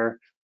endpoints where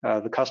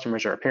the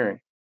customers are appearing.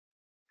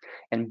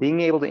 And being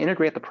able to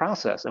integrate the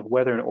process of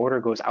whether an order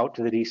goes out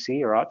to the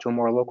DC or out to a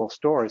more local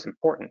store is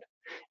important.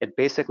 It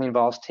basically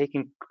involves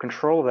taking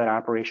control of that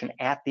operation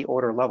at the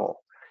order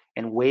level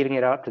and waving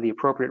it out to the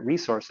appropriate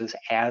resources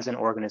as an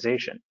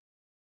organization.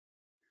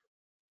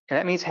 And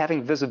that means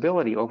having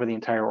visibility over the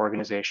entire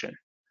organization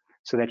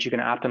so that you can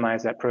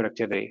optimize that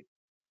productivity.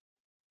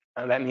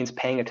 That means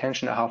paying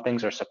attention to how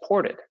things are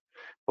supported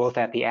both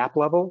at the app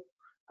level,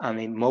 on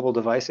the mobile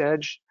device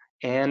edge,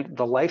 and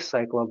the life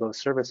cycle of those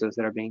services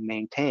that are being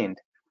maintained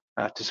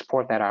to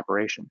support that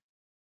operation.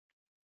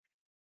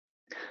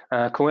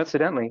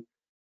 Coincidentally,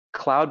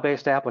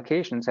 cloud-based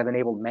applications have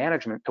enabled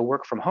management to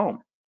work from home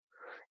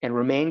and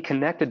remain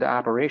connected to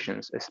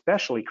operations,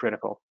 especially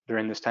critical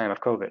during this time of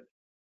COVID.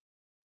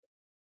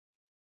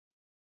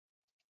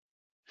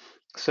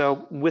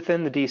 So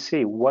within the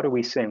DC, what are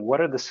we seeing?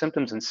 What are the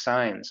symptoms and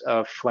signs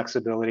of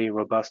flexibility,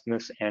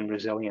 robustness, and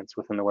resilience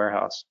within the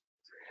warehouse?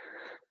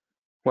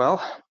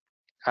 Well,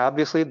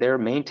 obviously, they're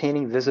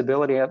maintaining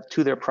visibility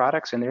to their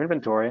products and their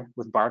inventory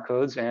with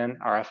barcodes and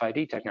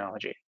RFID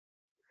technology.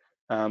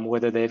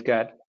 Whether they've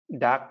got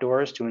dock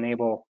doors to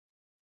enable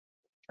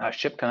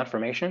ship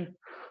confirmation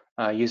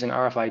using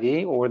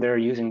RFID, or they're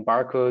using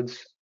barcodes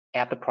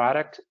at the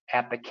product,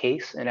 at the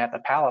case, and at the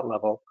pallet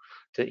level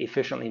to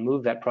efficiently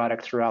move that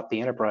product throughout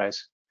the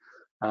enterprise.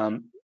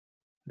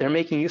 They're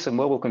making use of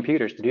mobile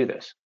computers to do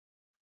this.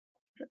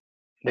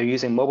 They're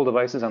using mobile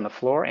devices on the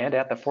floor and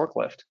at the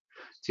forklift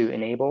to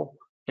enable,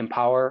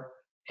 empower,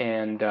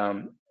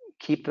 and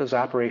keep those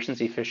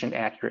operations efficient,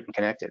 accurate, and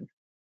connected.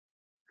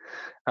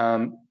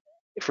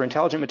 For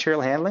intelligent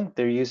material handling,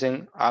 they're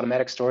using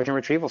automatic storage and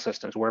retrieval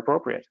systems where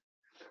appropriate.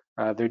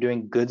 They're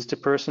doing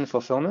goods-to-person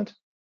fulfillment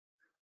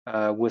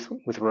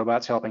with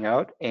robots helping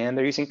out, and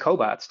they're using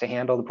cobots to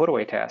handle the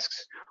put-away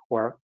tasks,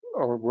 or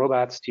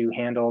robots to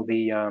handle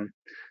the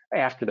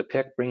after the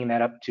pick, bringing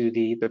that up to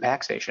the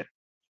pack station.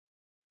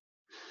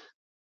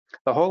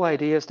 The whole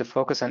idea is to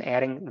focus on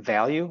adding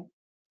value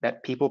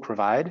that people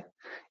provide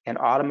and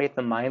automate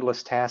the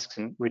mindless tasks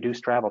and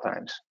reduce travel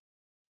times.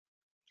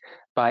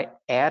 By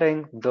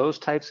adding those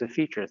types of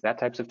features, that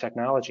types of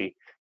technology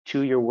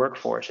to your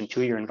workforce and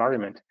to your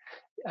environment,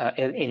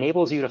 it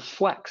enables you to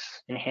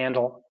flex and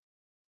handle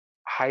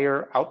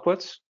higher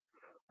outputs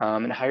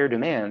and higher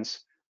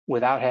demands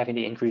without having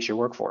to increase your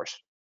workforce.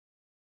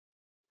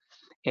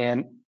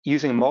 And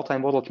using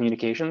multimodal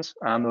communications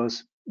on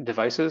those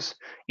devices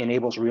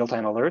enables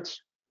real-time alerts,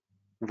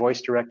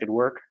 voice-directed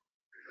work,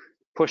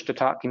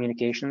 push-to-talk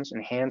communications,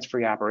 and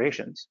hands-free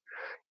operations.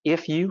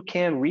 If you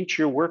can reach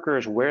your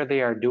workers where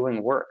they are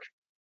doing work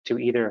to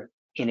either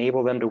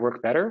enable them to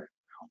work better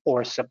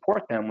or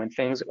support them when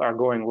things are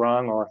going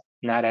wrong or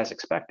not as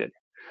expected,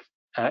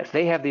 if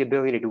they have the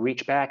ability to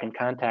reach back and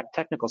contact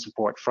technical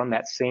support from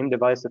that same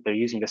device that they're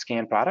using to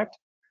scan product,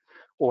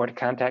 or to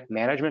contact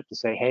management to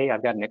say, hey,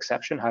 I've got an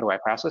exception, how do I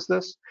process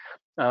this?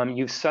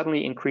 You've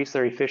suddenly increased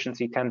their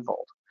efficiency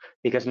tenfold.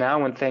 Because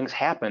now when things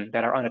happen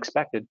that are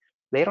unexpected,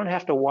 they don't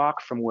have to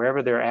walk from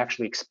wherever they're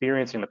actually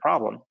experiencing the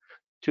problem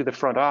to the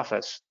front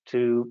office,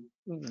 to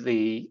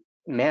the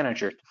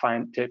manager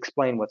to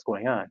explain what's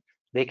going on.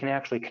 They can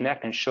actually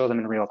connect and show them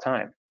in real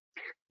time.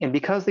 And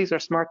because these are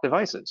smart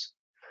devices,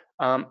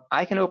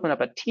 I can open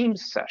up a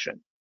Teams session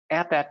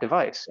at that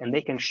device, and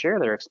they can share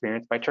their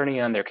experience by turning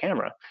on their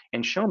camera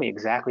and show me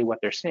exactly what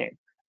they're seeing.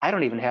 I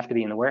don't even have to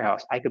be in the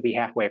warehouse. I could be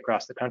halfway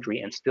across the country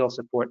and still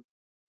support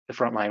the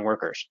frontline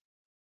workers.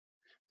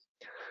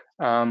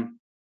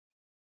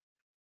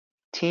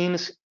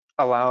 Teams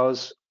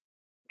allows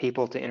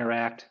people to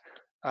interact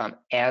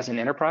as an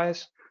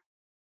enterprise.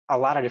 A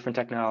lot of different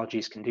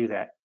technologies can do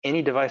that.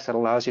 Any device that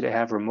allows you to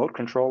have remote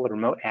control or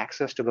remote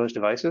access to those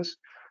devices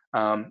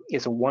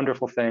is a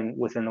wonderful thing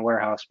within the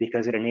warehouse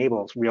because it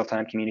enables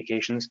real-time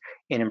communications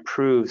and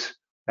improves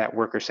that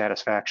worker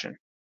satisfaction.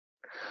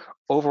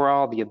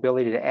 Overall, the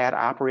ability to add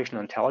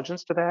operational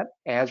intelligence to that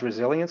adds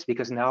resilience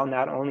because now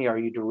not only are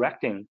you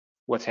directing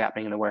what's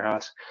happening in the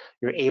warehouse,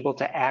 you're able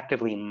to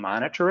actively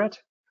monitor it,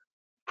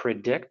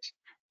 predict,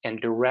 and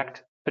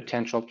direct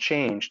potential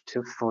change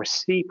to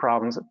foresee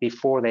problems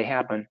before they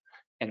happen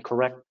and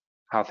correct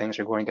how things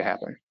are going to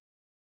happen.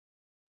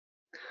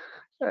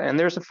 And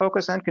there's a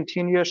focus on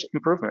continuous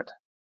improvement.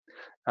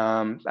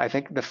 I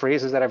think the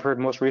phrases that I've heard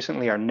most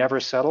recently are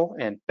never settle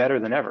and better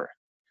than ever.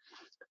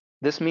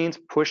 This means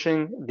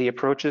pushing the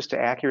approaches to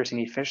accuracy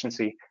and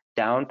efficiency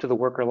down to the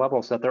worker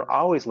level so that they're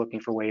always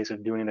looking for ways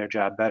of doing their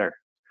job better.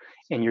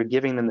 And you're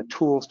giving them the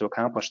tools to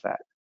accomplish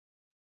that.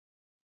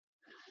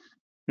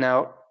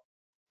 Now,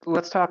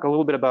 let's talk a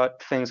little bit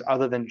about things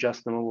other than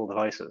just the mobile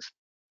devices.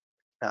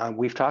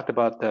 We've talked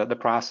about the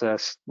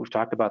process, we've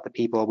talked about the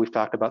people, we've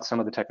talked about some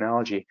of the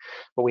technology,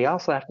 but we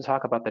also have to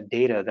talk about the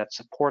data that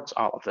supports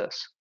all of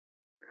this.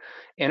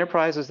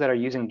 Enterprises that are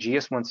using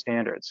GS1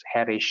 standards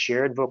have a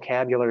shared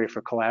vocabulary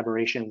for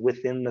collaboration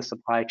within the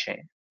supply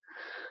chain.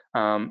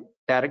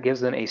 That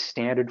gives them a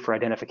standard for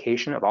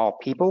identification of all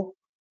people,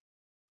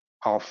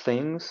 all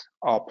things,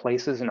 all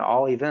places, and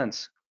all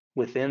events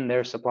within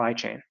their supply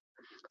chain.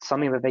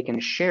 Something that they can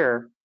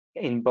share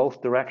in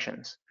both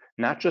directions,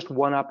 not just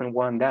one up and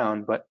one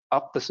down, but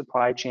up the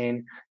supply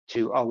chain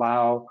to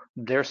allow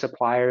their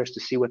suppliers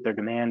to see what their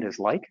demand is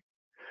like,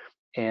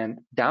 and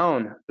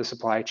down the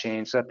supply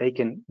chain so that they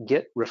can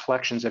get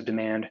reflections of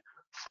demand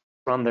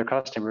from their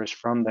customers,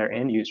 from their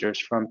end users,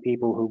 from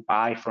people who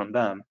buy from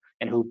them,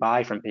 and who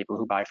buy from people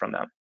who buy from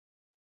them.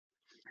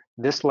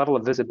 This level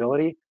of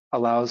visibility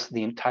allows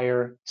the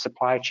entire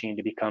supply chain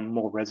to become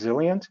more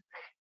resilient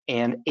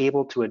and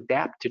able to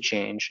adapt to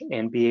change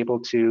and be able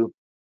to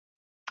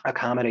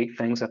accommodate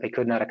things that they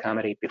could not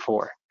accommodate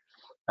before.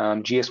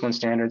 GS1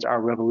 standards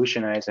are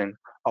revolutionizing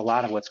a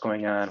lot of what's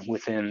going on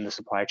within the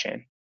supply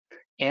chain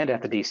and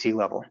at the DC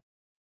level.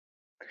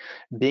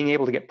 Being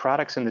able to get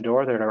products in the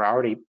door that are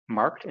already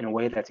marked in a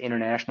way that's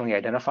internationally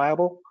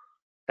identifiable,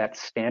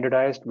 that's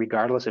standardized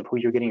regardless of who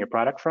you're getting your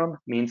product from,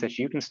 means that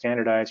you can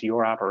standardize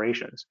your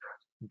operations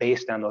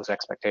based on those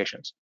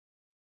expectations.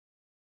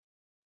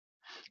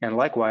 And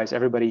likewise,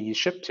 everybody you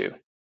ship to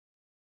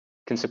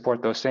can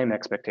support those same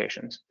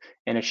expectations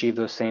and achieve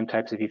those same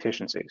types of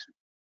efficiencies.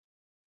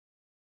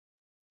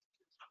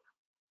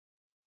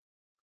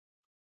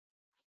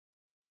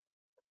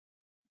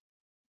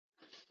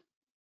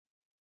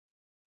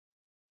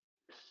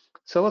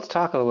 So let's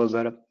talk a little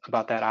bit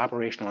about that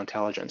operational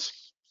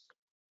intelligence.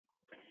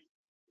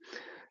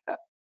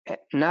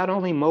 Not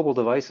only mobile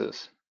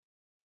devices,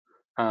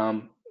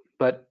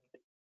 but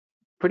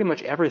pretty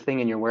much everything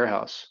in your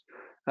warehouse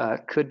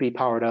could be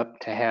powered up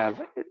to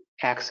have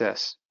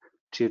access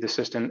to the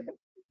system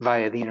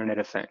via the Internet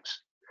of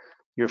Things.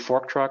 Your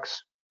fork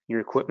trucks, your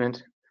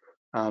equipment,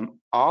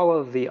 all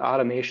of the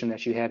automation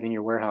that you have in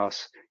your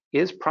warehouse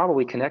is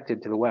probably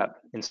connected to the web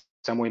in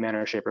some way,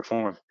 manner, or shape, or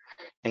form.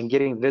 And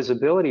getting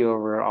visibility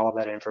over all of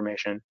that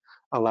information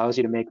allows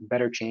you to make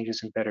better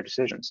changes and better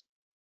decisions.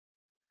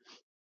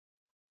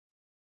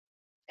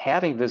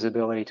 Having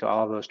visibility to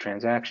all of those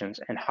transactions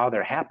and how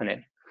they're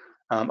happening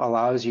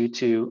allows you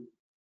to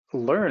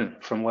learn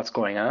from what's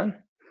going on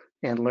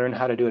and learn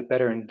how to do it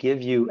better and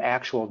give you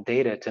actual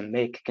data to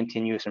make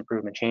continuous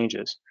improvement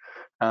changes.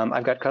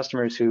 I've got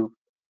customers who,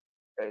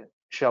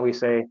 shall we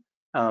say,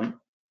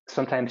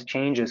 sometimes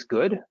change is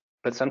good,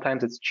 but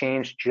sometimes it's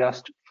change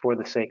just for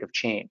the sake of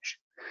change.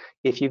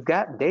 If you've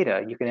got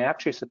data, you can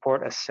actually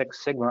support a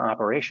Six Sigma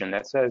operation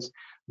that says,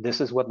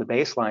 this is what the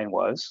baseline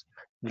was,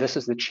 this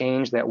is the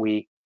change that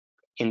we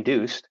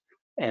induced,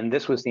 and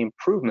this was the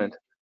improvement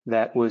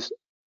that was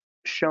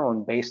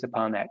shown based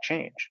upon that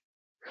change.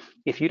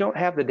 If you don't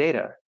have the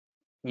data,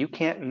 you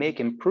can't make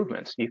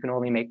improvements. You can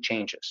only make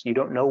changes. You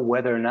don't know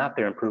whether or not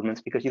they're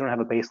improvements because you don't have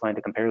a baseline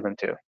to compare them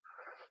to.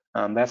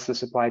 That's the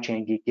supply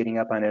chain geek getting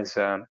up on his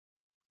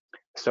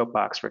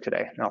soapbox for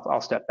today.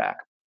 I'll step back.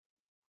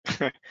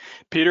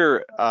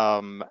 Peter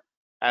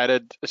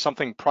added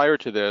something prior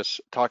to this,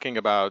 talking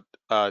about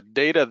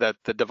data that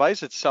the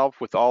device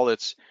itself, with all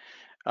its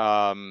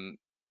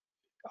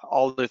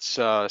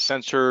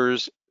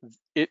sensors,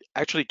 it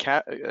actually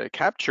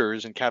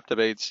captures and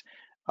captivates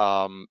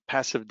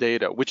passive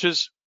data, which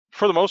is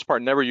for the most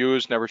part never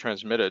used, never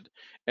transmitted,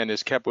 and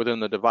is kept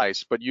within the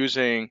device. But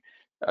using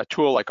a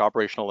tool like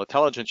operational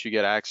intelligence, you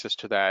get access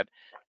to that.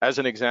 As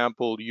an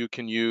example, you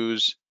can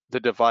use the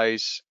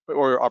device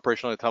or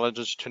operational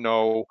intelligence to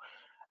know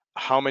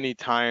how many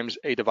times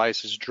a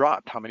device is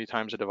dropped, how many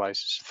times a device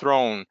is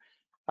thrown,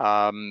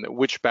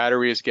 which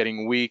battery is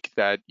getting weak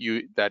that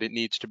it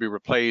needs to be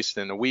replaced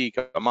in a week,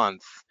 a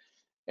month.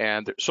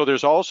 And so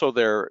there's also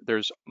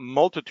there's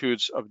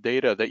multitudes of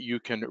data that you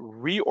can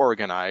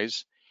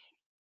reorganize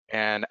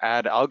and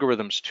add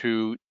algorithms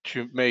to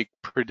make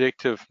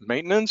predictive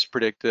maintenance,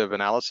 predictive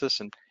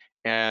analysis,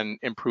 and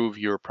improve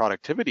your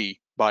productivity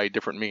by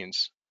different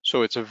means.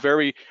 So it's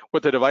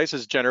what the device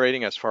is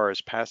generating as far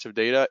as passive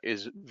data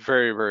is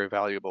very, very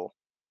valuable.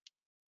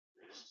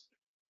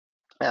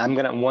 I'm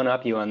going to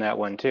one-up you on that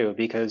one too,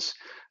 because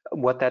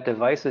what that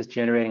device is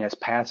generating as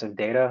passive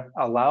data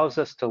allows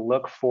us to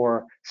look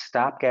for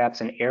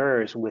stopgaps and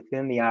errors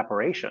within the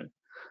operation.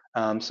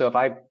 So if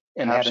I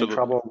am having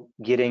trouble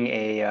getting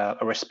a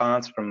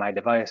response from my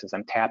device as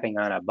I'm tapping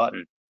on a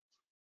button,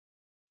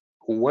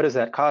 what is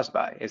that caused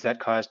by? Is that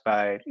caused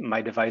by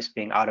my device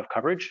being out of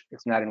coverage?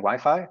 It's not in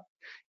Wi-Fi?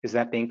 Is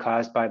that being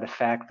caused by the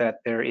fact that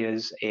there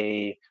is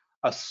a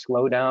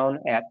slowdown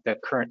at the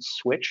current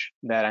switch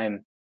that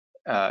I'm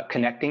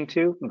connecting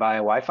to via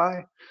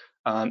Wi-Fi?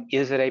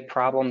 Is it a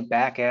problem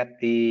back at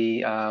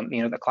the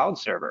the cloud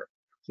server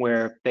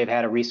where they've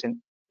had a recent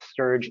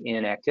surge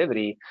in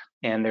activity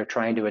and they're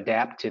trying to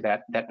adapt to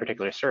that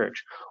particular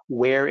surge?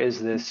 Where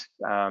is this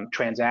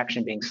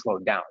transaction being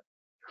slowed down?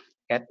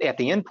 At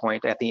the end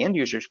point, at the end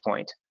user's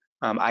point,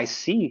 I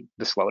see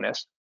the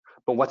slowness,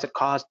 but what's it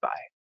caused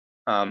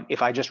by?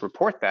 If I just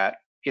report that,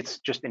 it's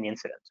just an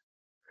incident.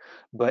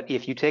 But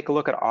if you take a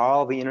look at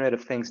all the Internet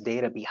of Things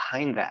data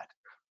behind that,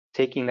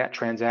 taking that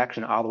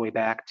transaction all the way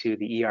back to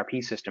the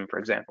ERP system, for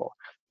example,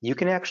 you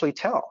can actually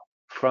tell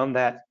from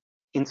that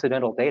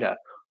incidental data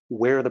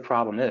where the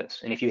problem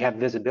is. And if you have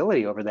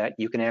visibility over that,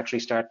 you can actually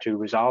start to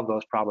resolve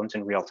those problems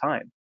in real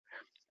time.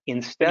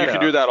 Instead and you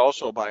can do that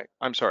also by,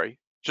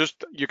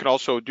 you can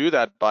also do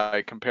that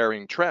by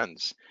comparing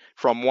trends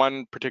from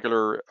one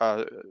particular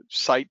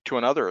site to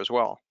another as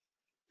well.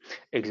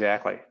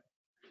 Exactly.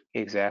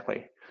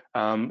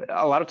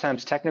 A lot of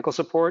times technical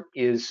support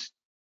is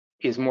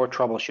more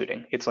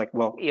troubleshooting. It's like,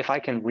 well, if I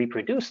can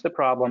reproduce the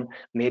problem,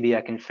 maybe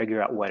I can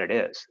figure out what it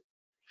is.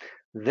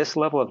 This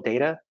level of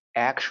data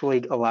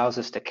actually allows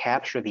us to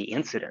capture the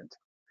incident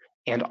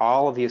and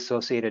all of the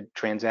associated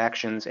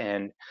transactions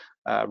and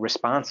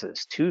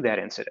responses to that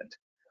incident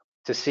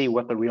to see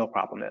what the real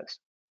problem is.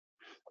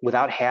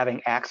 Without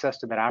having access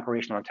to that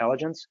operational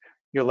intelligence,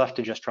 you're left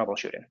to just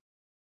troubleshooting.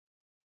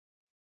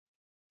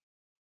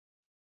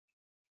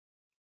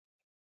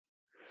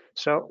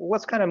 So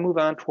let's kind of move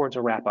on towards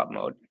a wrap-up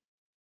mode.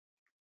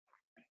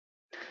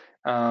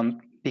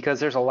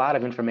 Because there's a lot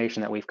of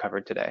information that we've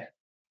covered today.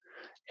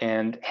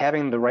 And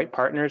having the right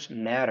partners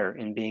matter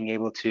in being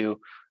able to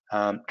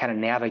kind of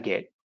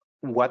navigate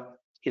what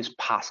is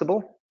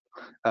possible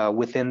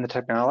within the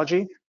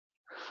technology,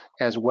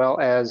 as well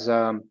as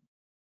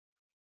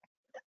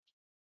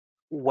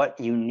what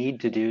you need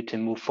to do to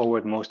move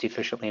forward most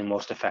efficiently and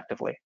most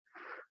effectively.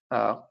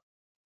 The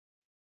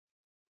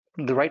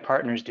right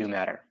partners do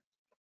matter.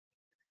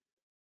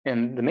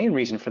 And the main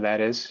reason for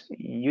that is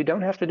you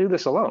don't have to do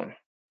this alone.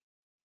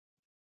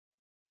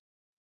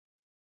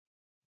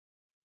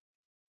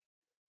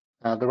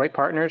 The right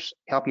partners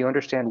help you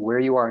understand where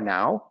you are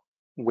now,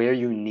 where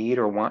you need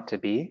or want to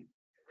be,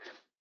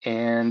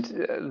 and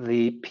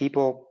the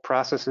people,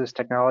 processes,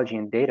 technology,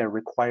 and data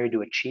required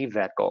to achieve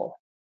that goal.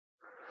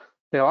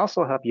 They'll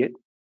also help you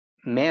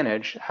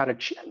manage how to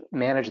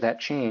manage that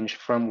change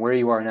from where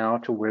you are now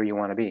to where you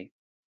want to be.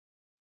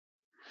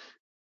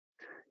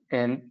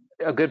 And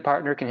a good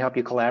partner can help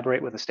you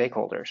collaborate with the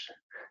stakeholders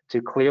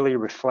to clearly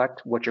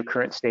reflect what your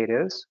current state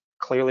is,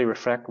 clearly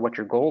reflect what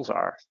your goals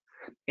are,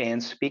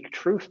 and speak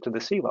truth to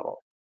the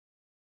C-level.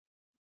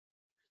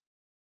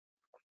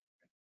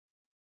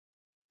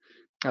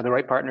 The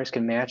right partners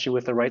can match you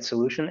with the right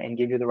solution and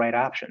give you the right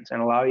options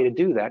and allow you to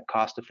do that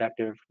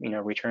cost-effective,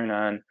 return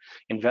on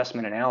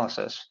investment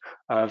analysis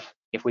of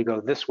if we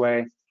go this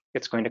way,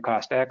 it's going to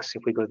cost X.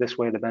 If we go this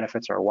way, the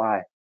benefits are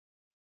Y.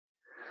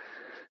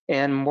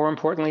 And more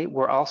importantly,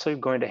 we're also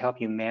going to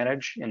help you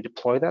manage and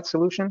deploy that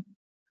solution,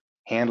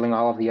 handling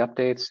all of the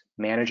updates,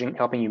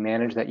 helping you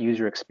manage that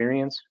user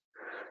experience,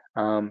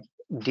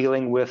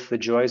 dealing with the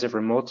joys of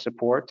remote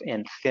support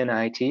and thin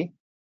IT.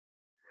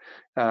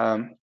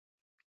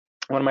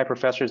 One of my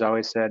professors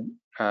always said,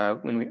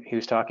 when he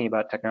was talking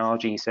about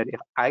technology, he said, if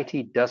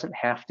IT doesn't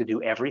have to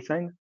do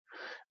everything,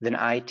 then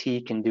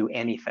IT can do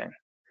anything.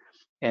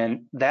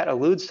 And that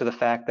alludes to the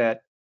fact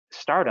that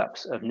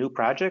startups of new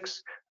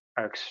projects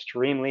are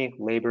extremely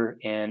labor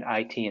and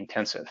IT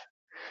intensive.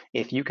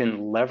 If you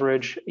can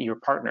leverage your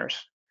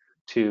partners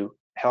to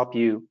help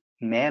you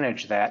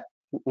manage that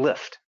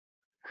lift,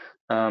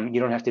 you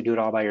don't have to do it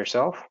all by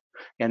yourself,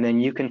 and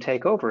then you can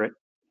take over it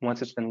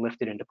once it's been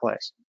lifted into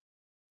place.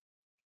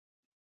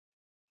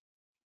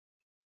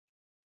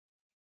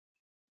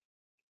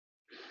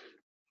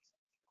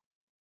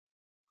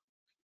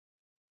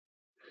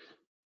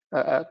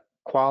 A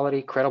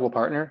quality, credible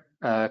partner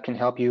can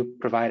help you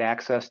provide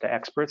access to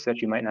experts that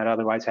you might not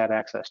otherwise have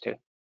access to.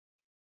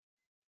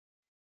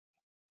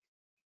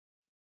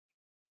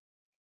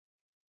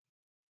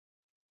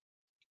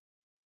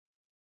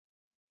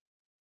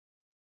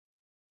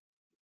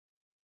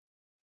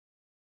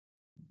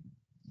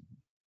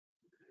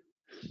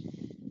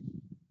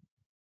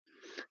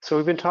 So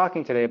we've been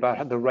talking today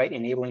about the right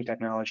enabling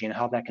technology and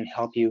how that can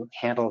help you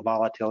handle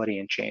volatility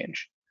and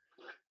change.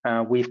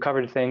 We've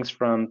covered things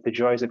from the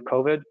joys of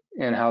COVID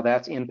and how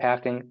that's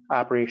impacting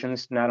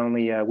operations, not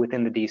only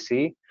within the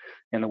DC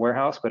and the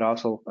warehouse, but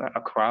also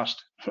across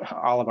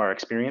all of our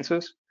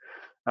experiences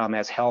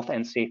as health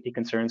and safety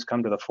concerns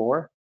come to the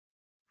fore.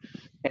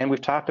 And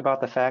we've talked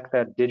about the fact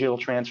that digital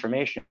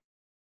transformation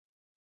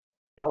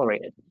is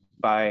accelerated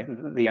by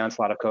the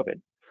onslaught of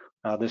COVID.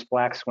 This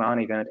black swan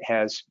event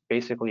has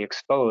basically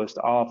exposed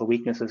all of the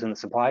weaknesses in the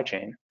supply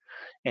chain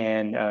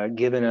and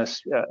given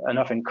us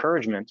enough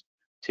encouragement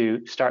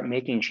to start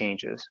making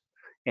changes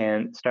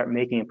and start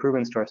making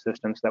improvements to our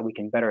systems so that we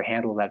can better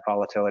handle that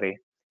volatility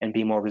and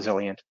be more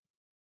resilient,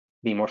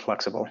 be more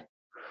flexible,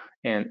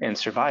 and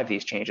survive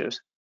these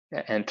changes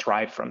and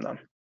thrive from them.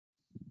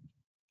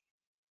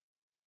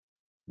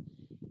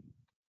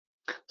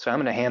 So I'm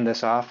going to hand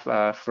this off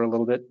for a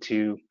little bit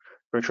to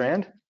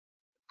Bertrand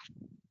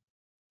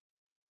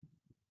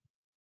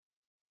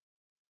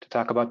to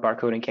talk about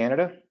Barcoding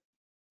Canada.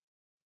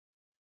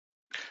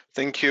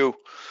 Thank you.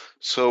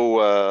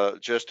 So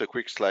just a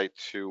quick slide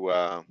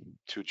to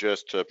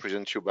just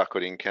present you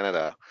Barcoding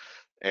Canada.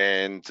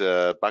 And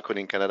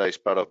Barcoding Canada is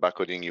part of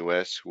Barcoding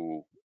US,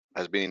 who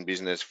has been in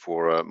business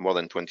for more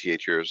than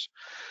 28 years.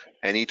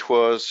 And it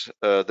was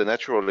the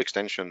natural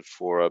extension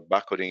for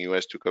Barcoding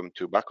US to come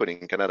to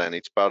Barcoding Canada, and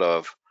it's part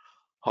of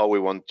how we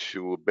want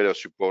to better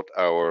support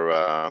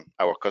our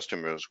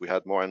customers. We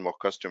had more and more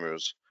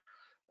customers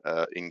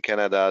in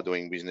Canada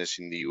doing business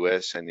in the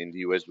US, and in the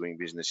US doing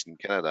business in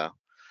Canada.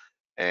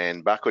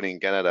 And Barcoding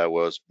Canada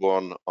was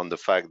born on the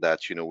fact that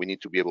we need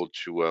to be able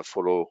to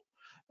follow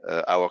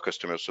our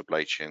customer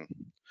supply chain.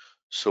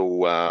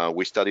 So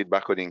we started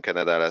Barcoding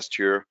Canada last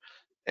year,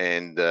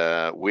 and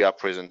we are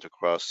present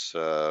across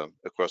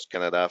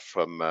Canada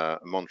from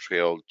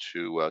Montreal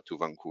to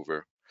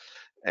Vancouver.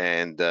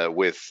 And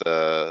with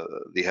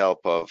the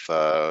help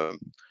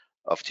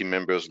of team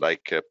members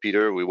like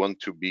Peter, we want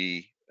to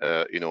be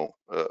a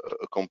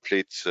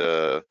complete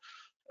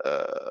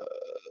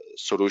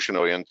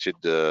solution-oriented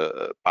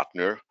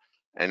partner,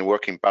 and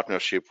work in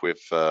partnership with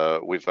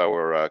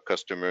our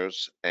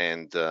customers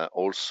and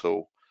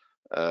also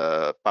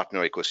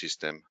partner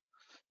ecosystem.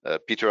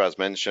 Peter has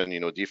mentioned,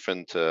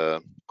 different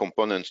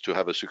components to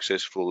have a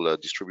successful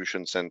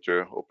distribution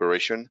center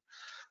operation.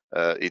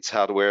 It's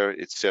hardware,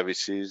 it's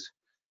services,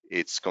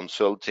 it's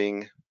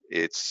consulting,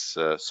 it's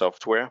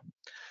software,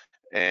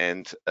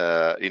 and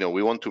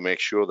we want to make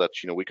sure that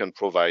we can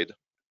provide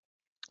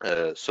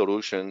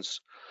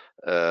solutions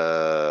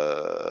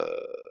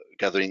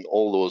gathering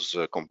all those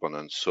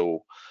components.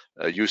 So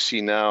you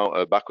see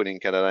now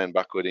barcoding Canada and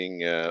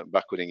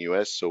barcoding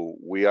US. So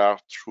we are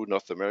true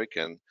North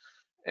American,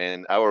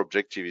 and our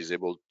objective is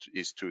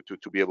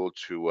to be able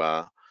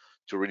to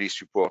really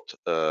support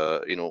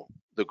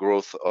the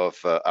growth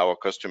of our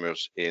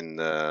customers in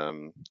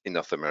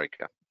North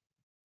America.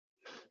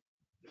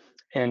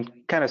 And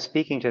kind of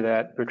speaking to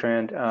that,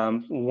 Bertrand,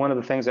 one of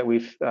the things that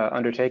we've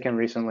undertaken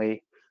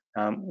recently,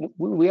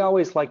 we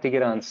always like to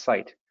get on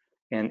site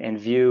and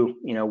view,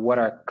 what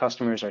our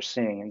customers are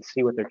seeing and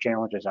see what their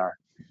challenges are.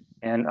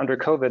 And under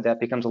COVID, that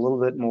becomes a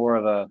little bit more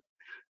of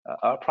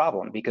a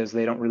problem because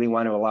they don't really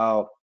want to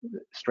allow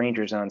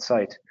strangers on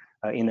site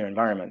in their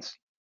environments.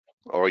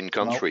 Or in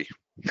country.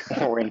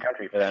 Or in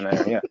country, for that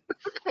matter, yeah.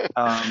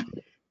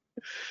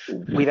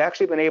 We've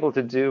actually been able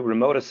to do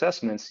remote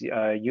assessments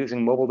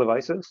using mobile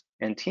devices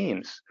and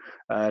teams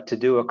to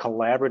do a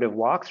collaborative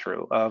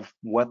walkthrough of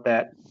what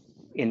that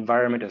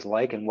environment is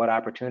like and what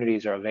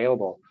opportunities are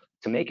available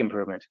to make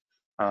improvement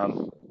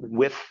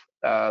with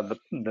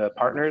the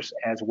partners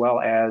as well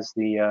as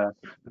the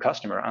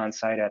customer on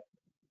site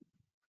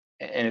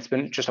and it's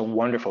been just a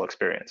wonderful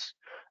experience.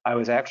 I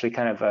was actually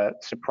kind of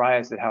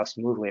surprised at how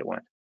smoothly it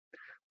went.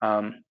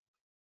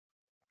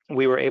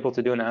 We were able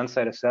to do an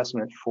on-site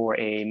assessment for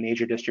a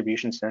major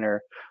distribution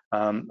center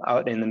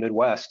out in the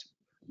Midwest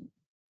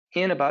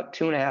in about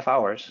 2.5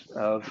 hours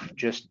of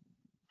just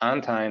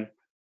on time,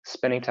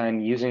 spending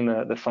time using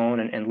the phone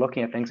and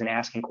looking at things and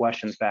asking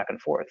questions back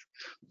and forth.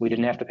 We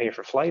didn't have to pay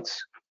for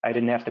flights. I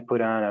didn't have to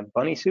put on a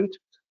bunny suit,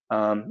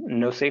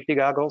 no safety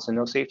goggles and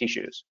no safety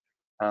shoes.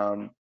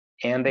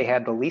 And they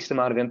had the least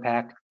amount of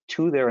impact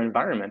to their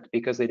environment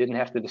because they didn't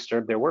have to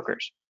disturb their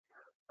workers.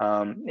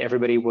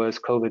 Everybody was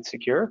COVID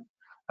secure.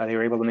 They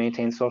were able to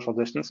maintain social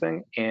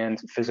distancing and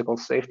physical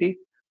safety.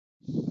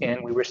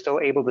 And we were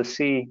still able to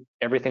see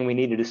everything we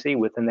needed to see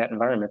within that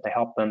environment to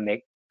help them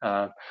make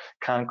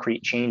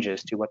concrete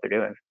changes to what they're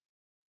doing.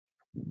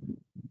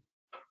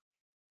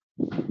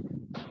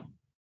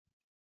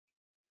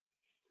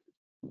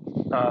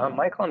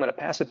 Michael, I'm going to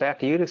pass it back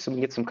to you to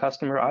get some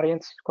customer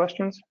audience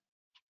questions.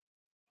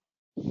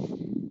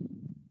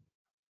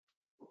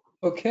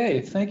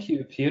 Okay, thank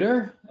you,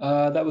 Peter.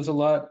 That was a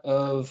lot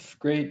of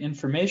great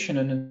information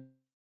and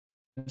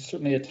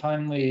certainly a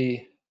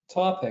timely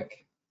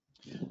topic.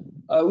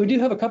 We do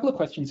have a couple of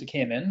questions that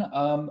came in.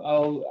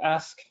 I'll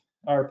ask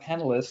our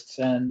panelists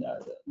and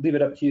leave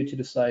it up to you to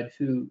decide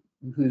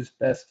who's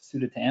best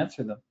suited to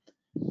answer them.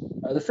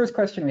 The first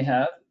question we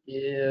have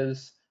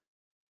is,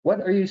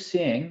 what are you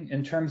seeing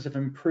in terms of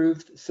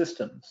improved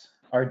systems?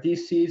 Are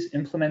DCs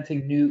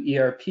implementing new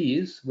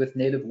ERPs with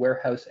native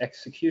warehouse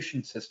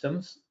execution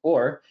systems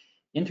or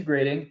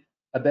integrating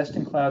a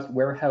best-in-class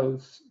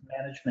warehouse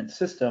management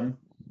system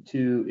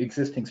to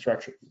existing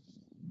structures?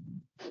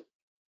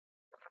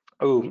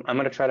 Oh, I'm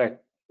going to try to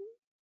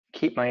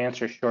keep my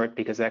answer short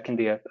because that can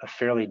be a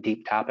fairly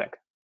deep topic.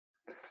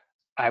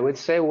 I would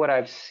say what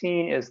I've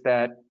seen is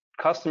that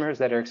customers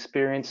that are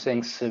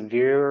experiencing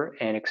severe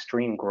and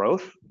extreme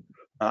growth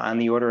on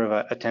the order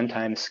of a 10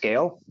 times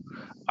scale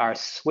are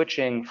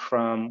switching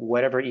from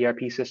whatever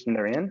ERP system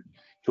they're in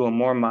to a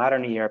more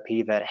modern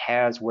ERP that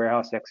has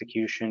warehouse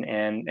execution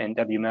and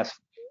WMS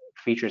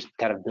features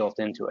kind of built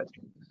into it.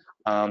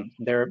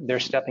 They're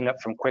stepping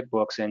up from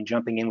QuickBooks and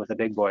jumping in with the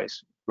big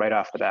boys right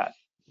off the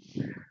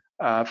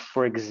bat.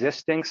 For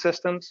existing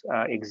systems,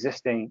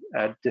 existing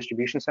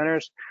distribution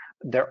centers,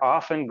 they're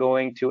often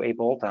going to a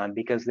bolt-on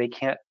because they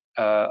can't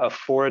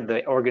afford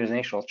the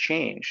organizational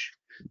change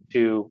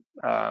to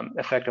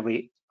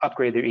effectively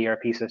upgrade their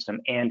ERP system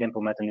and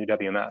implement a new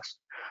WMS.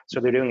 So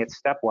they're doing it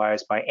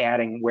stepwise by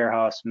adding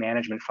warehouse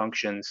management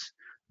functions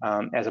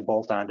as a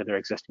bolt-on to their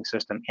existing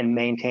system and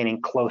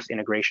maintaining close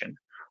integration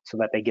so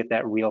that they get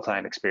that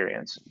real-time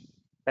experience.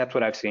 That's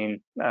what I've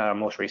seen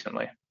most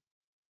recently.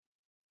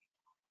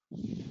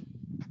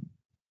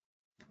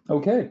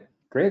 Okay,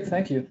 great,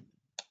 thank you.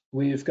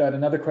 We've got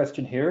another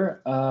question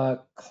here.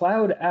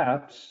 Cloud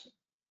apps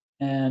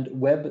and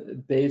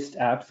web-based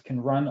apps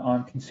can run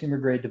on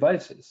consumer-grade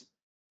devices.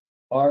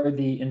 Are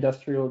the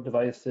industrial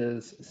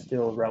devices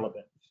still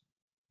relevant?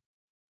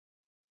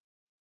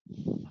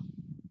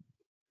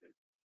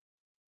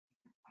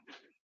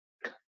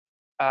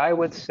 I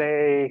would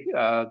say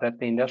that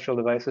the industrial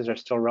devices are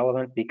still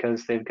relevant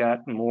because they've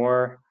got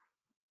more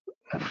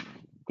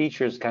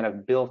features kind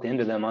of built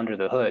into them under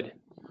the hood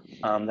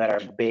that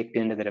are baked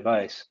into the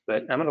device.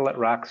 But I'm going to let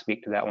Rock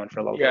speak to that one for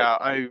a little bit.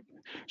 Yeah,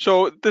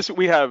 so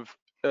we have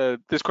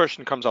this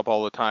question comes up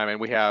all the time, and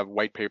we have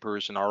white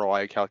papers and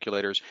ROI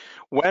calculators.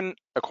 When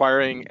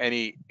acquiring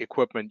any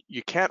equipment,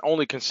 you can't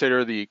only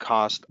consider the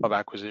cost of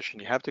acquisition.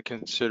 You have to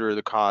consider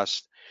the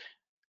cost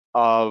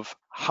of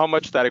how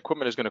much that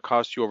equipment is going to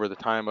cost you over the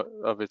time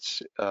of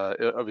its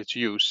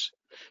use.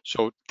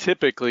 So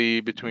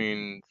typically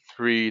between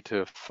 3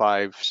 to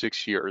 5,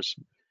 6 years.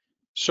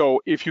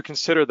 So if you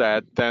consider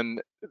that, then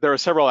there are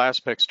several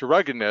aspects to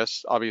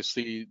ruggedness.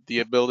 Obviously, the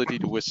ability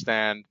to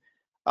withstand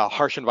a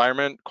harsh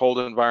environment, cold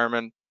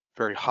environment,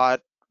 very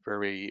hot,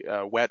 very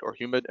wet or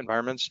humid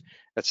environments,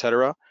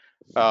 etc.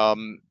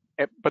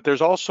 But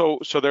there's also,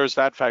 so there's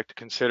that fact to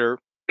consider,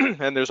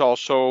 and there's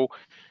also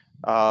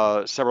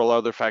several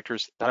other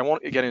factors that I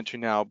won't get into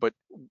now, but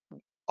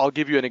I'll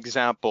give you an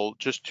example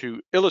just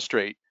to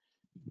illustrate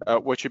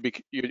what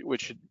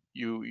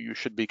you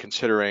should be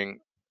considering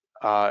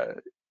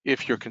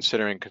if you're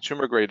considering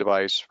consumer grade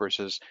device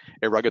versus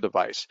a rugged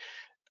device.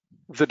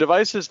 The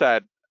devices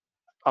that,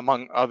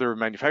 among other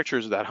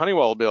manufacturers, that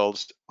Honeywell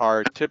builds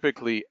are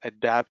typically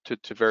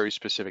adapted to very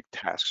specific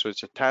tasks. So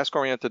it's a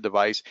task-oriented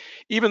device,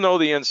 even though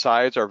the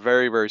insides are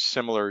very, very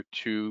similar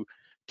to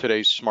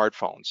today's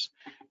smartphones.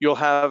 You'll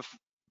have,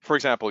 for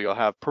example, you'll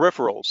have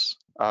peripherals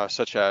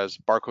such as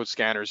barcode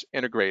scanners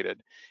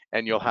integrated,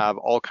 and you'll have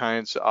all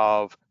kinds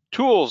of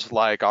tools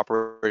like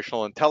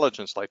operational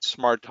intelligence, like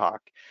Smart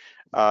Talk,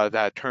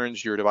 that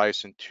turns your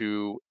device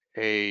into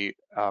a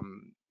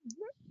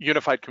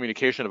unified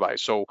communication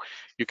device. So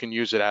you can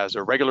use it as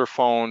a regular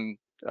phone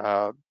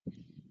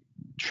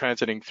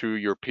transiting through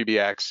your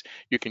PBX.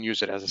 You can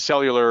use it as a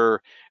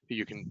cellular,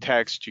 you can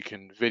text, you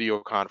can video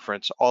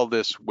conference, all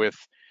this with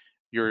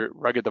your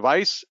rugged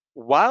device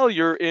while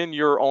you're in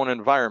your own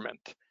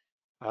environment.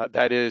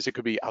 That is, it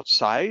could be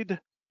outside,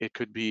 it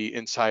could be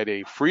inside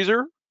a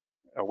freezer,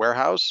 a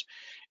warehouse,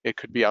 it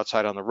could be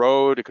outside on the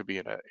road, it could be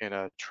in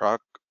a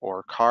truck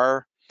or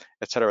car,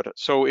 etc.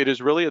 So it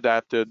is really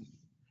adapted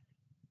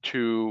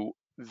to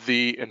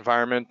the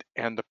environment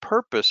and the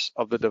purpose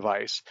of the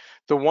device.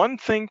 The one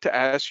thing to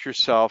ask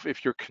yourself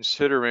if you're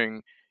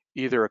considering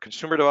either a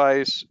consumer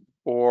device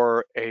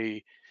or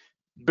a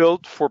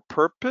built for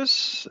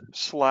purpose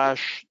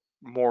slash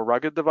more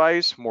rugged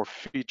device, more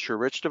feature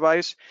rich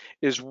device,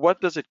 is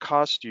what does it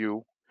cost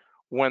you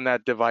when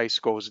that device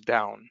goes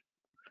down?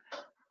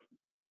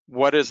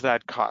 What is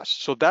that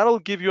cost? So that'll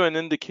give you an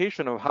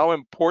indication of how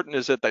important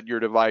is it that your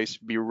device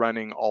be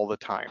running all the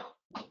time.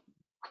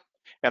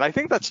 And I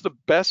think that's the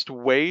best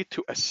way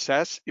to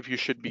assess if you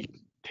should be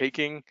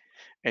taking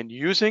and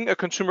using a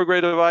consumer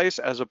grade device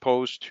as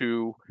opposed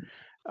to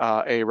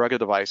a rugged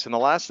device. And the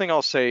last thing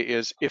I'll say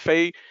is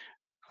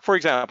for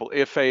example,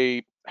 if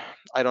I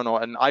don't know,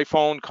 an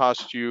iPhone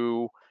cost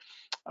the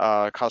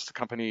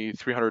company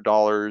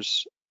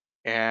 $300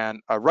 and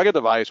a rugged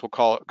device will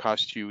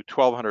cost you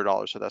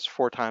 $1,200. So that's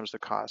 4 times the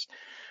cost.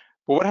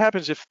 But what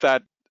happens if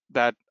that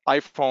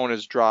iPhone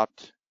is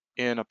dropped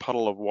in a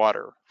puddle of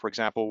water, for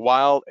example,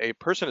 while a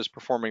person is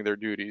performing their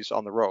duties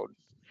on the road?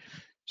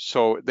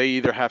 So they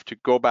either have to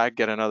go back,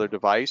 get another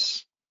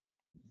device,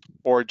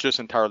 or just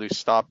entirely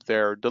stop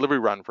their delivery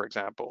run, for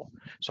example.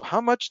 So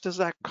how much does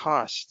that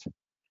cost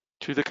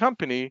to the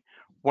company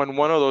when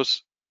one of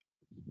those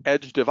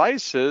edge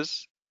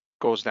devices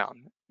goes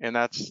down? And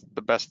that's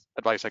the best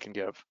advice I can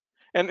give.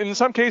 And in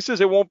some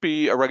cases, it won't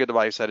be a rugged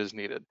device that is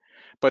needed,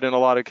 but in a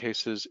lot of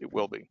cases, it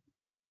will be.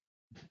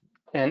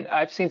 And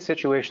I've seen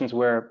situations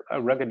where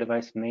a rugged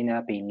device may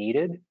not be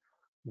needed,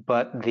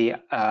 but the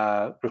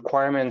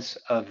requirements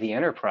of the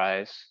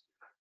enterprise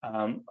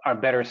are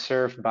better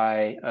served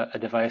by a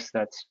device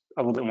that's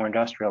a little bit more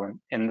industrial.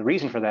 And the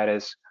reason for that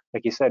is,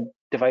 like you said,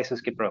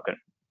 devices get broken,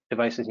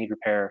 devices need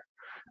repair,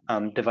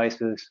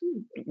 devices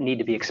need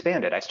to be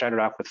expanded. I started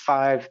off with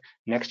 5,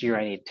 next year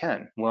I need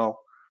 10. Well,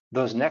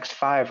 those next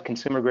 5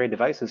 consumer grade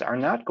devices are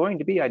not going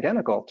to be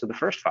identical to the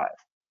first 5.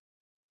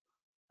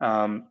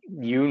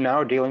 You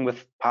now are dealing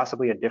with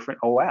possibly a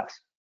different OS,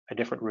 a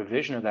different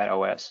revision of that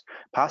OS,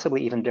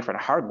 possibly even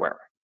different hardware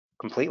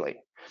completely.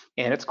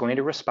 And it's going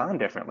to respond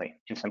differently.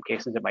 In some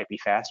cases, it might be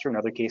faster. In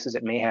other cases,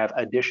 it may have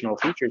additional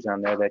features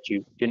on there that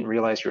you didn't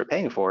realize you were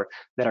paying for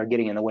that are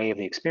getting in the way of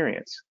the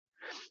experience.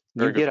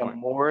 You get a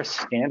more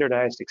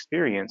standardized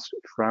experience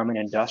from an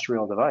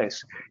industrial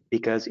device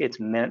because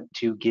it's meant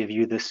to give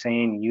you the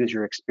same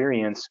user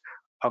experience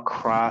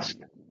across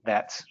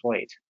that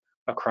slate,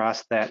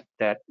 across that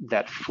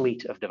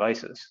fleet of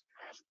devices.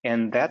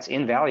 And that's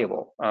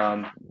invaluable.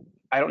 I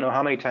don't know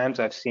how many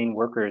times I've seen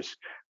workers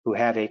who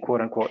have a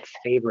quote unquote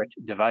favorite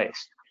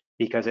device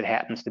because it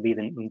happens to be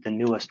the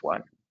newest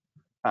one,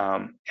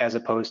 as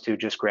opposed to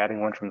just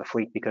grabbing one from the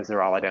fleet because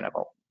they're all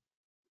identical.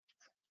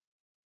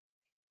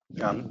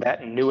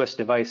 That newest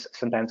device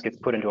sometimes gets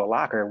put into a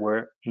locker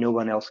where no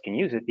one else can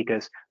use it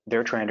because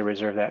they're trying to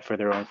reserve that for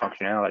their own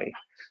functionality.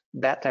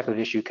 That type of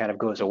issue kind of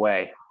goes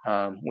away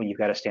when you've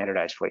got a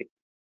standardized fleet.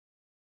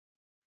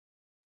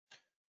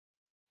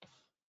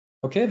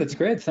 Okay, that's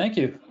great. Thank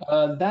you.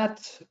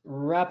 That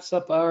wraps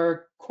up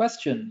our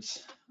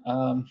questions.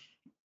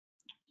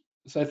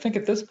 So I think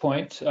at this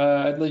point,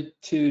 I'd like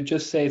to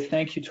just say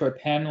thank you to our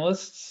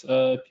panelists,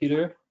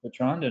 Peter,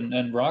 Bertrand,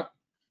 and Rock,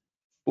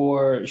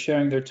 for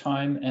sharing their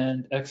time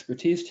and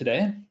expertise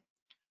today.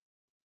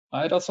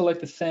 I'd also like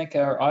to thank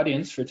our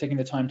audience for taking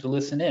the time to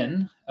listen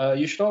in.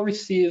 You should all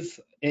receive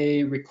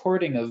a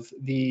recording of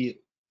the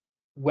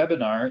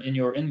webinar in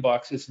your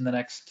inboxes in the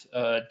next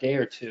day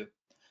or two.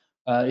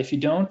 If you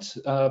don't,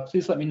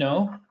 please let me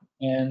know,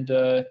 and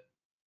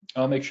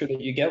I'll make sure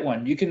that you get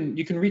one. You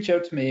can reach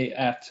out to me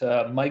at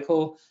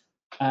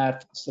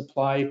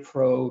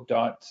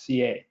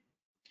michael@supplypro.ca.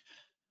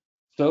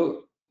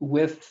 So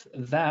with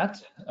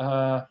that,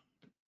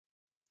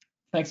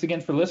 thanks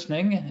again for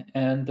listening,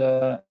 and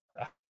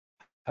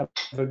have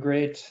a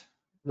great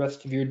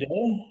rest of your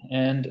day,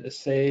 and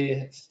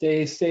stay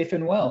safe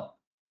and well.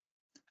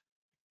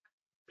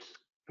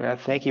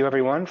 Thank you,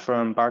 everyone,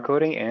 from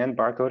Barcoding and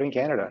Barcoding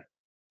Canada.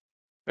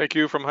 Thank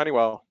you from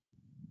Honeywell.